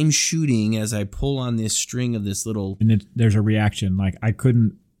that I'm shooting as I pull on this string of this little... And there's a reaction. Like,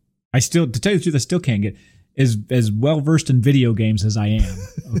 I still, to tell you the truth, I still can't get as well-versed in video games as I am,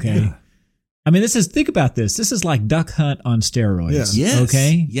 okay? I mean, think about this. This is like Duck Hunt on steroids. Yeah. Yes.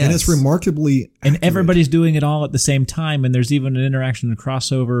 Okay? Yes. And it's remarkably accurate. And everybody's doing it all at the same time, and there's even an interaction and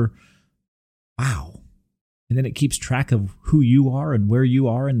crossover. Wow. And then it keeps track of who you are and where you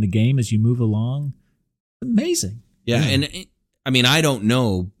are in the game as you move along. Amazing. Yeah, and I mean, I don't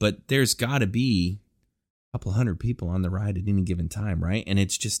know, but there's got to be a couple hundred people on the ride at any given time, right? And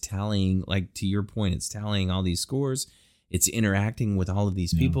it's just tallying, like to your point, it's tallying all these scores. It's interacting with all of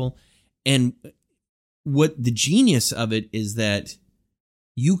these people. And what the genius of it is that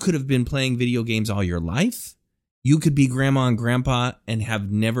you could have been playing video games all your life. You could be grandma and grandpa and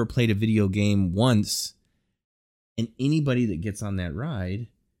have never played a video game once. And anybody that gets on that ride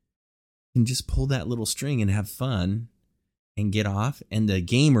can just pull that little string and have fun and get off. And the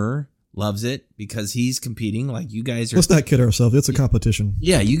gamer loves it because he's competing like you guys are. Let's not kid ourselves. It's a competition.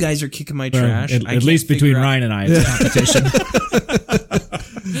 Yeah, you guys are kicking my trash. At least between Ryan and I, it's a competition.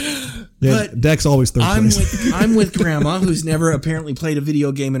 Yeah, But Dak's always third place. I'm with grandma, who's never apparently played a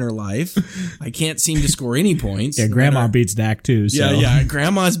video game in her life. I can't seem to score any points. Yeah, grandma beats Dak too. So. Yeah,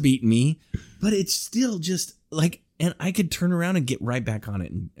 grandma's beating me. But it's still just like, and I could turn around and get right back on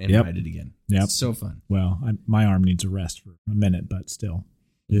it and ride it again. Yep. It's so fun. Well, my arm needs a rest for a minute, but still.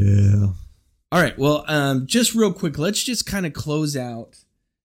 Yeah. All right. Well, just real quick, let's just kind of close out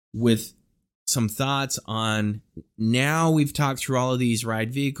with some thoughts on, now we've talked through all of these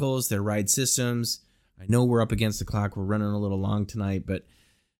ride vehicles, their ride systems. I know we're up against the clock. We're running a little long tonight, but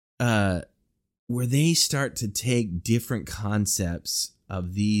where they start to take different concepts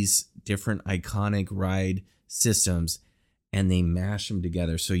of these different iconic ride systems and they mash them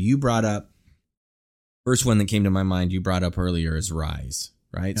together. So you brought up, first one that came to my mind, you brought up earlier is Rise,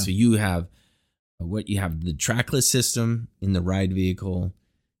 right? Yeah. So you have the trackless system in the ride vehicle.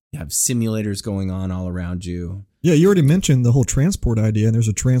 You have simulators going on all around you. Yeah, you already mentioned the whole transport idea, and there's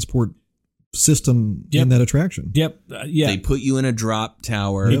a transport system in that attraction. Yep. They put you in a drop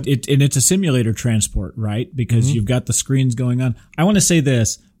tower. And it's a simulator transport, right? Because you've got the screens going on. I want to say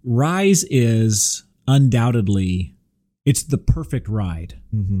this. Rise is undoubtedly, it's the perfect ride.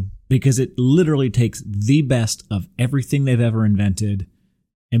 Because it literally takes the best of everything they've ever invented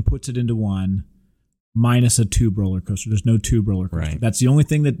and puts it into one, minus a tube roller coaster. There's no tube roller coaster. Right. That's the only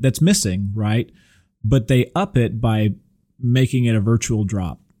thing that's missing, right? But they up it by making it a virtual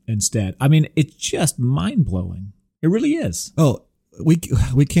drop instead. I mean, it's just mind-blowing. It really is. Oh, we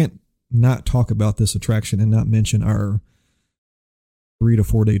can't not talk about this attraction and not mention our 3 to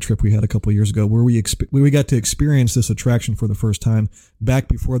 4 day trip we had a couple of years ago, where we got to experience this attraction for the first time back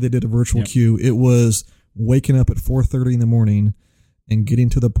before they did a virtual queue. It was waking up at 4:30 in the morning and getting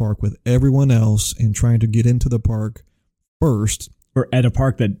to the park with everyone else and trying to get into the park first. Or at a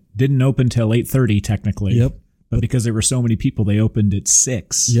park that didn't open till 8:30 technically. Yep. But because there were so many people, they opened at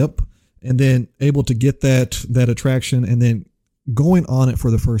 6. Yep. And then able to get that attraction and then going on it for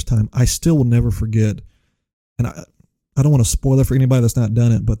the first time. I still will never forget, and I don't want to spoil it for anybody that's not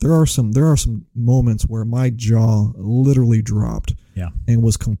done it, but there are some moments where my jaw literally dropped and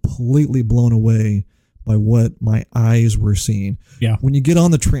was completely blown away by what my eyes were seeing. Yeah. When you get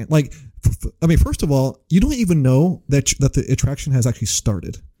on the train, like, I mean, first of all, you don't even know that the attraction has actually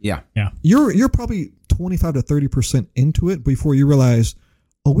started. Yeah. Yeah. You're probably 25 to 30% into it before you realize,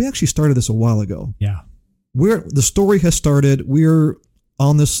 oh, we actually started this a while ago. Yeah. The story has started. We're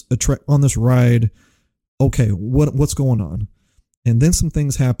on this ride. Okay, what's going on? And then some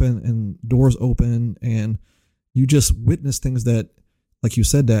things happen and doors open and you just witness things that, like you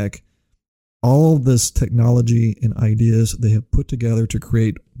said, Dak, all this technology and ideas they have put together to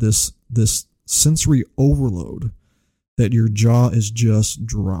create this sensory overload that your jaw is just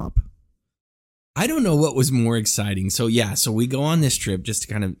drop. I don't know what was more exciting. So we go on this trip just to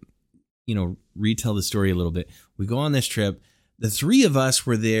kind of, retell the story a little bit. We go on this trip. The three of us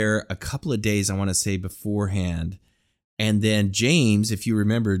were there a couple of days, I want to say, beforehand. And then James, if you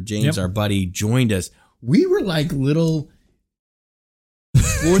remember, our buddy, joined us. We were like little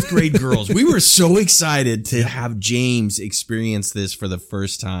 4th grade girls. We were so excited to have James experience this for the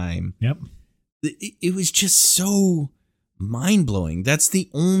first time. Yep. It was just so mind-blowing. That's the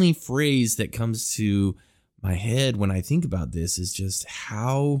only phrase that comes to my head when I think about this, is just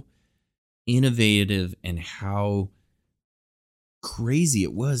how innovative and how crazy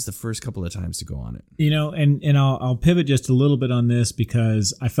it was the first couple of times to go on it. And I'll pivot just a little bit on this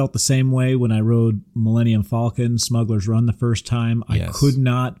because I felt the same way when I rode Millennium Falcon Smuggler's Run the first time. Yes.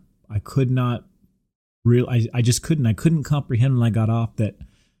 I couldn't comprehend when I got off that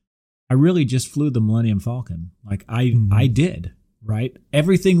I really just flew the Millennium Falcon. Like I did, right?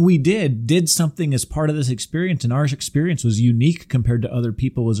 Everything we did something as part of this experience, and our experience was unique compared to other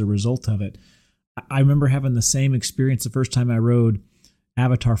people as a result of it. I remember having the same experience the first time I rode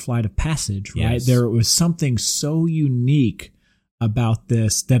Avatar Flight of Passage, right? Yes. There was something so unique about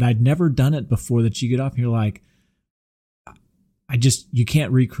this that I'd never done it before, that you get off and you're like, you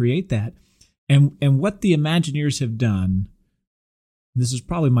can't recreate that. And what the Imagineers have done, this is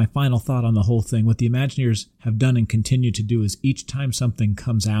probably my final thought on the whole thing, what the Imagineers have done and continue to do is each time something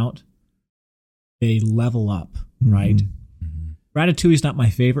comes out, they level up, right? Mm-hmm. Ratatouille is not my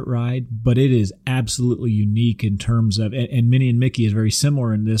favorite ride, but it is absolutely unique in terms of, and Minnie and Mickey is very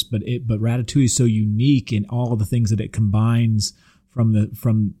similar in this, but Ratatouille is so unique in all of the things that it combines from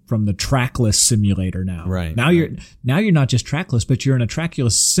the trackless simulator now. Right. Now you're not just trackless, but you're in a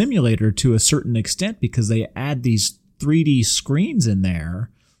trackless simulator to a certain extent because they add these 3D screens in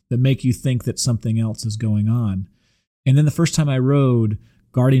there that make you think that something else is going on. And then the first time I rode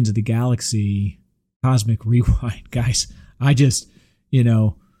Guardians of the Galaxy Cosmic Rewind, guys, I just,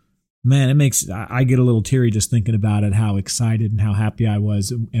 man, I get a little teary just thinking about it, how excited and how happy I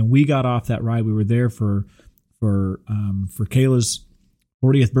was. And we got off that ride. We were there for Kayla's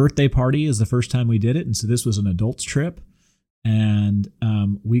 40th birthday party is the first time we did it. And so this was an adults trip. And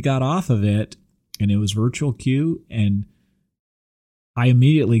we got off of it and it was virtual queue. And I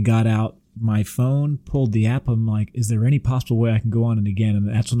immediately got out my phone, pulled the app. I'm like, is there any possible way I can go on it again? And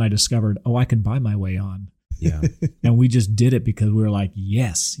that's when I discovered, I can buy my way on. Yeah. And we just did it because we were like,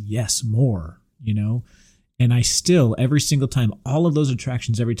 yes, more, And I still, every single time, all of those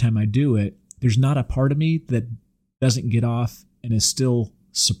attractions, every time I do it, there's not a part of me that doesn't get off and is still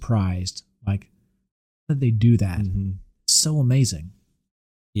surprised. Like, how did they do that? Mm-hmm. It's so amazing.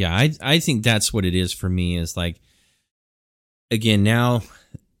 Yeah, I think that's what it is for me is like, again, now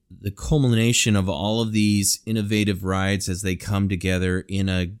the culmination of all of these innovative rides as they come together in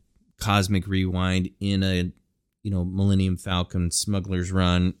a Cosmic Rewind, in a Millennium Falcon, Smuggler's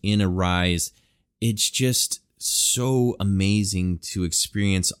Run, in a Rise. It's just so amazing to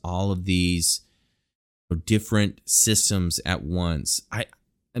experience all of these different systems at once. I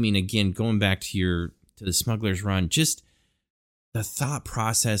mean, again, going back to the Smuggler's Run, just the thought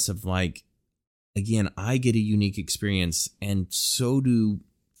process of like, again, I get a unique experience, and so do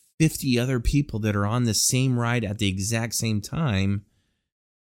 50 other people that are on the same ride at the exact same time.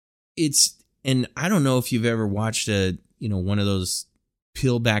 And I don't know if you've ever watched one of those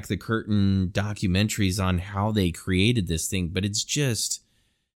peel back the curtain documentaries on how they created this thing, but it's just,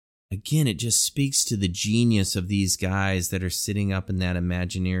 again, it just speaks to the genius of these guys that are sitting up in that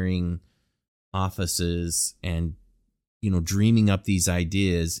Imagineering offices and, dreaming up these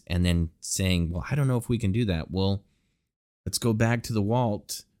ideas and then saying, well, I don't know if we can do that. Well, let's go back to the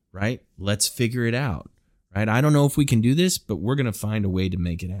Walt, right? Let's figure it out. Right? I don't know if we can do this, but we're going to find a way to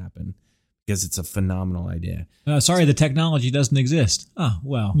make it happen because it's a phenomenal idea. Sorry, the technology doesn't exist. Oh,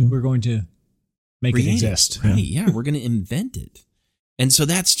 well, we're going to make it exist. Right, yeah, we're going to invent it. And so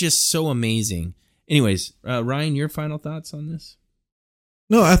that's just so amazing. Anyways, Ryan, your final thoughts on this?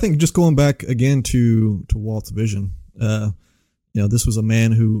 No, I think just going back again to Walt's vision. This was a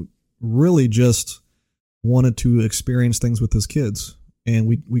man who really just wanted to experience things with his kids. And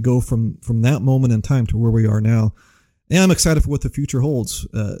we go from that moment in time to where we are now. And I'm excited for what the future holds.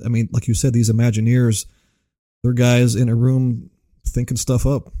 I mean, like you said, these Imagineers, they're guys in a room thinking stuff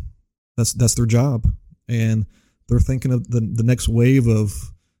up. That's their job. And they're thinking of the next wave of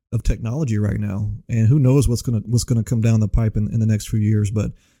technology right now. And who knows what's gonna come down the pipe in the next few years.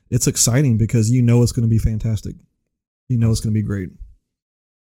 But it's exciting because it's going to be fantastic. It's going to be great.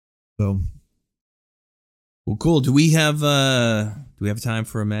 So. Well, cool. Do we have time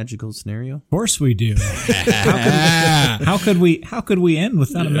for a magical scenario? Of course we do. How could we end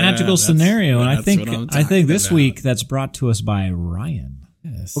without a magical scenario? And I think this week that's brought to us by Ryan.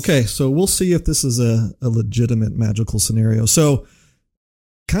 Yes. Okay, so we'll see if this is a legitimate magical scenario. So,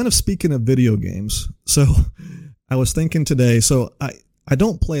 kind of speaking of video games, so I was thinking today. So I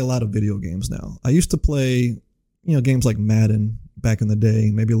don't play a lot of video games now. I used to play, games like Madden back in the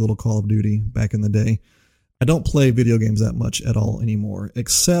day, maybe a little Call of Duty back in the day. I don't play video games that much at all anymore,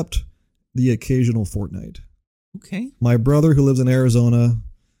 except the occasional Fortnite. Okay. My brother who lives in Arizona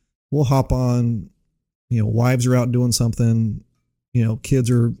will hop on, wives are out doing something, kids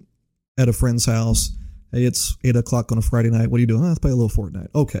are at a friend's house, Hey, it's 8 o'clock on a Friday night. What are you doing? Let's play a little Fortnite.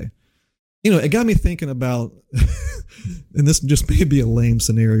 Okay. It got me thinking about, and this just may be a lame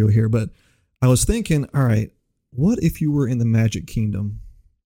scenario here, but I was thinking, all right, what if you were in the Magic Kingdom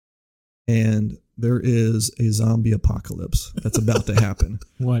and there is a zombie apocalypse that's about to happen?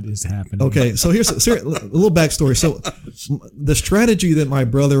 What is happening? Okay, so here's a little backstory. So the strategy that my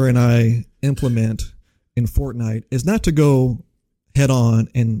brother and I implement in Fortnite is not to go head on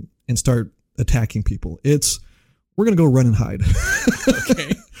and start attacking people. We're going to go run and hide.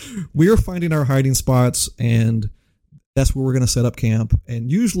 Okay. We are finding our hiding spots, and that's where we're going to set up camp. And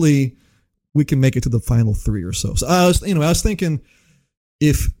usually we can make it to the final 3 or so. So I was thinking,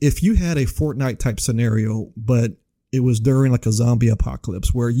 if you had a Fortnite type scenario, but it was during like a zombie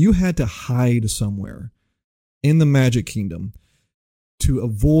apocalypse where you had to hide somewhere in the Magic Kingdom to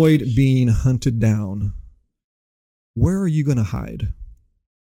avoid being hunted down, where are you going to hide?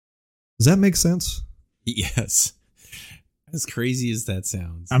 Does that make sense? Yes. As crazy as that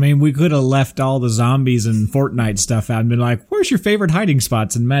sounds. I mean, we could have left all the zombies and Fortnite stuff out and been like, where's your favorite hiding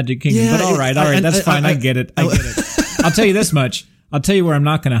spots in Magic Kingdom? Yeah, but all right, that's fine. I get it. I'll tell you this much. I'll tell you where I'm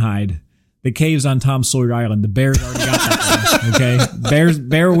not going to hide. The caves on Tom Sawyer Island. The Bears already got that one. Okay?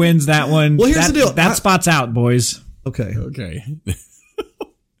 Bear wins that one. Well, here's the deal. That spot's out, boys. Okay.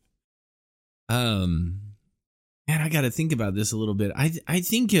 Man, I got to think about this a little bit. I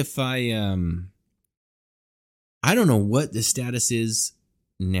think if I don't know what the status is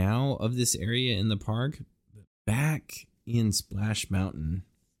now of this area in the park, but back in Splash Mountain,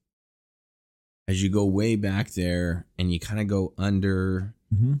 as you go way back there and you kind of go under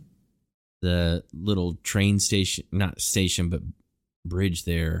the little train station, not station, but bridge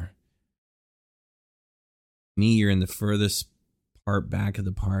there. You're in the furthest part back of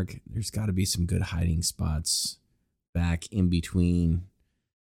the park. There's got to be some good hiding spots back in between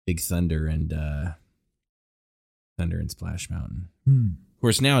Big Thunder and Splash Mountain. Of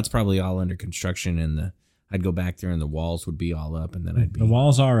course, now it's probably all under construction, and I'd go back there, and the walls would be all up, and then The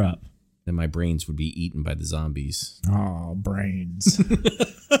walls are up. Then my brains would be eaten by the zombies. Oh, brains!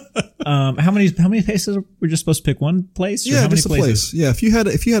 How many places we're just supposed to pick? One place? Yeah, just a place. Yeah, if you had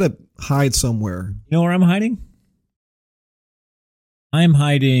to hide somewhere. You know where I'm hiding? I'm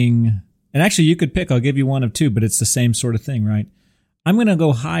hiding, and actually, you could pick. I'll give you one of two, but it's the same sort of thing, right? I'm going to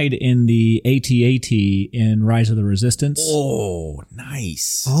go hide in the AT-AT in Rise of the Resistance. Oh,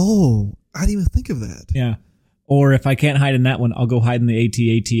 nice. Oh, I didn't even think of that. Yeah. Or if I can't hide in that one, I'll go hide in the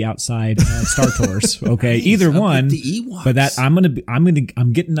AT-AT outside Star Tours. Okay. Nice. Either Up one. with the Ewoks. But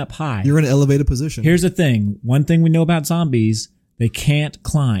I'm getting up high. You're in an elevated position. Here's the thing. One thing we know about zombies, they can't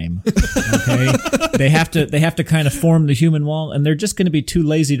climb. Okay. They have to kind of form the human wall, and they're just going to be too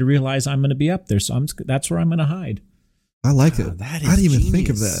lazy to realize I'm going to be up there. So that's where I'm going to hide. I like it. That I is didn't even genius. think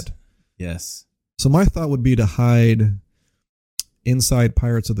of that. Yes. So my thought would be to hide inside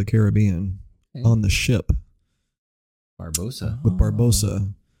Pirates of the Caribbean on the ship Barbossa. with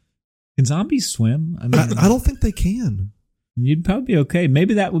Barbossa. Can zombies swim? I mean, I don't think they can. you'd probably be okay.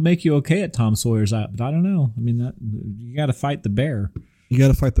 Maybe that would make you okay at Tom Sawyer's Island, but I don't know. I mean, you got to fight the bear. You got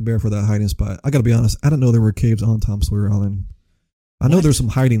to fight the bear for that hiding spot. I got to be honest. I didn't know there were caves on Tom Sawyer Island. I know there's some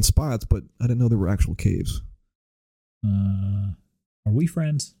hiding spots, but I didn't know there were actual caves. Are we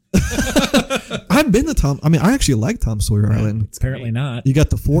friends? I've been to Tom. I mean, I actually like Tom Sawyer Island. Apparently not. You got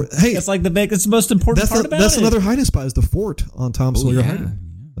the fort. Hey, It's like it's the most important part about it. That's another hiding spot is the fort on Tom Sawyer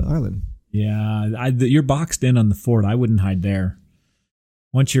Island. Yeah, you're boxed in on the fort. I wouldn't hide there.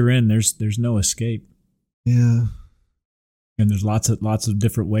 Once you're in, there's no escape. Yeah. And there's lots of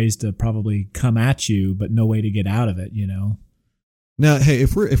different ways to probably come at you, but no way to get out of it. You know. Now, hey,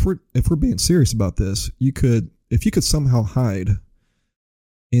 if we're being serious about this, if you could somehow hide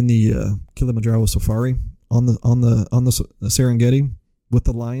in the Kilimanjaro Safari on the Serengeti with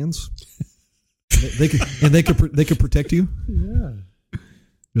the lions, they could protect you. Yeah.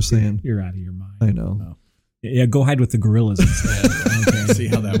 Just saying. You're out of your mind. I know. Oh. Yeah, go hide with the gorillas instead. Okay. See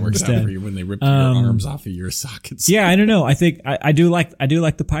how that works out for you when they rip your arms off of your sockets. Yeah, I don't know. I think I do like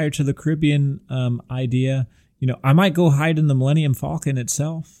the Pirates of the Caribbean idea. You know, I might go hide in the Millennium Falcon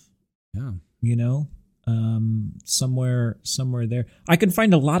itself. Yeah. You know, somewhere there. I can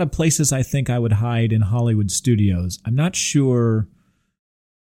find a lot of places I think I would hide in Hollywood studios. I'm not sure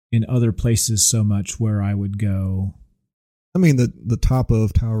in other places so much where I would go. I mean, the top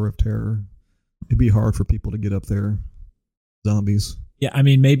of Tower of Terror, it'd be hard for people to get up there. Zombies. Yeah, I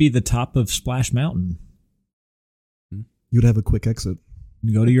mean, maybe the top of Splash Mountain. You'd have a quick exit.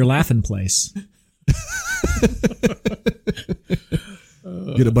 You go to your laughing place.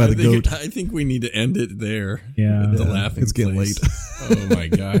 Get it by the goat. I think we need to end it there. Yeah. The laughing it's getting place. late. Oh my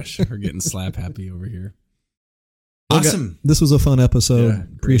gosh. We're getting slap happy over here. Awesome. This was a fun episode. Yeah,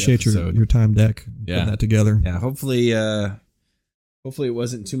 great Appreciate episode. your time, Dak. Yeah. Putting that together. Yeah. Hopefully it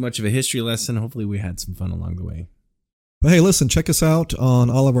wasn't too much of a history lesson. Hopefully we had some fun along the way. But hey, listen, check us out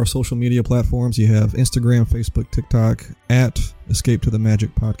on all of our social media platforms. You have Instagram, Facebook, TikTok, at Escape to the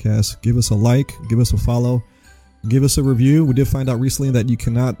Magic Podcast. Give us a like, give us a follow, give us a review. We did find out recently that you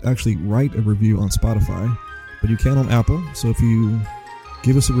cannot actually write a review on Spotify, but you can on Apple. So if you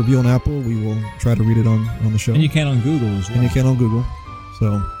give us a review on Apple, we will try to read it on the show. And you can on Google as well. And you can on Google.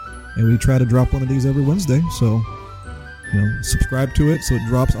 So, and we try to drop one of these every Wednesday. So, subscribe to it so it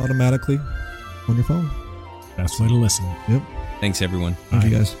drops automatically on your phone. Best way to listen. Yep. Thanks, everyone. Thank you,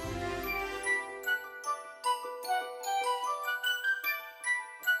 guys.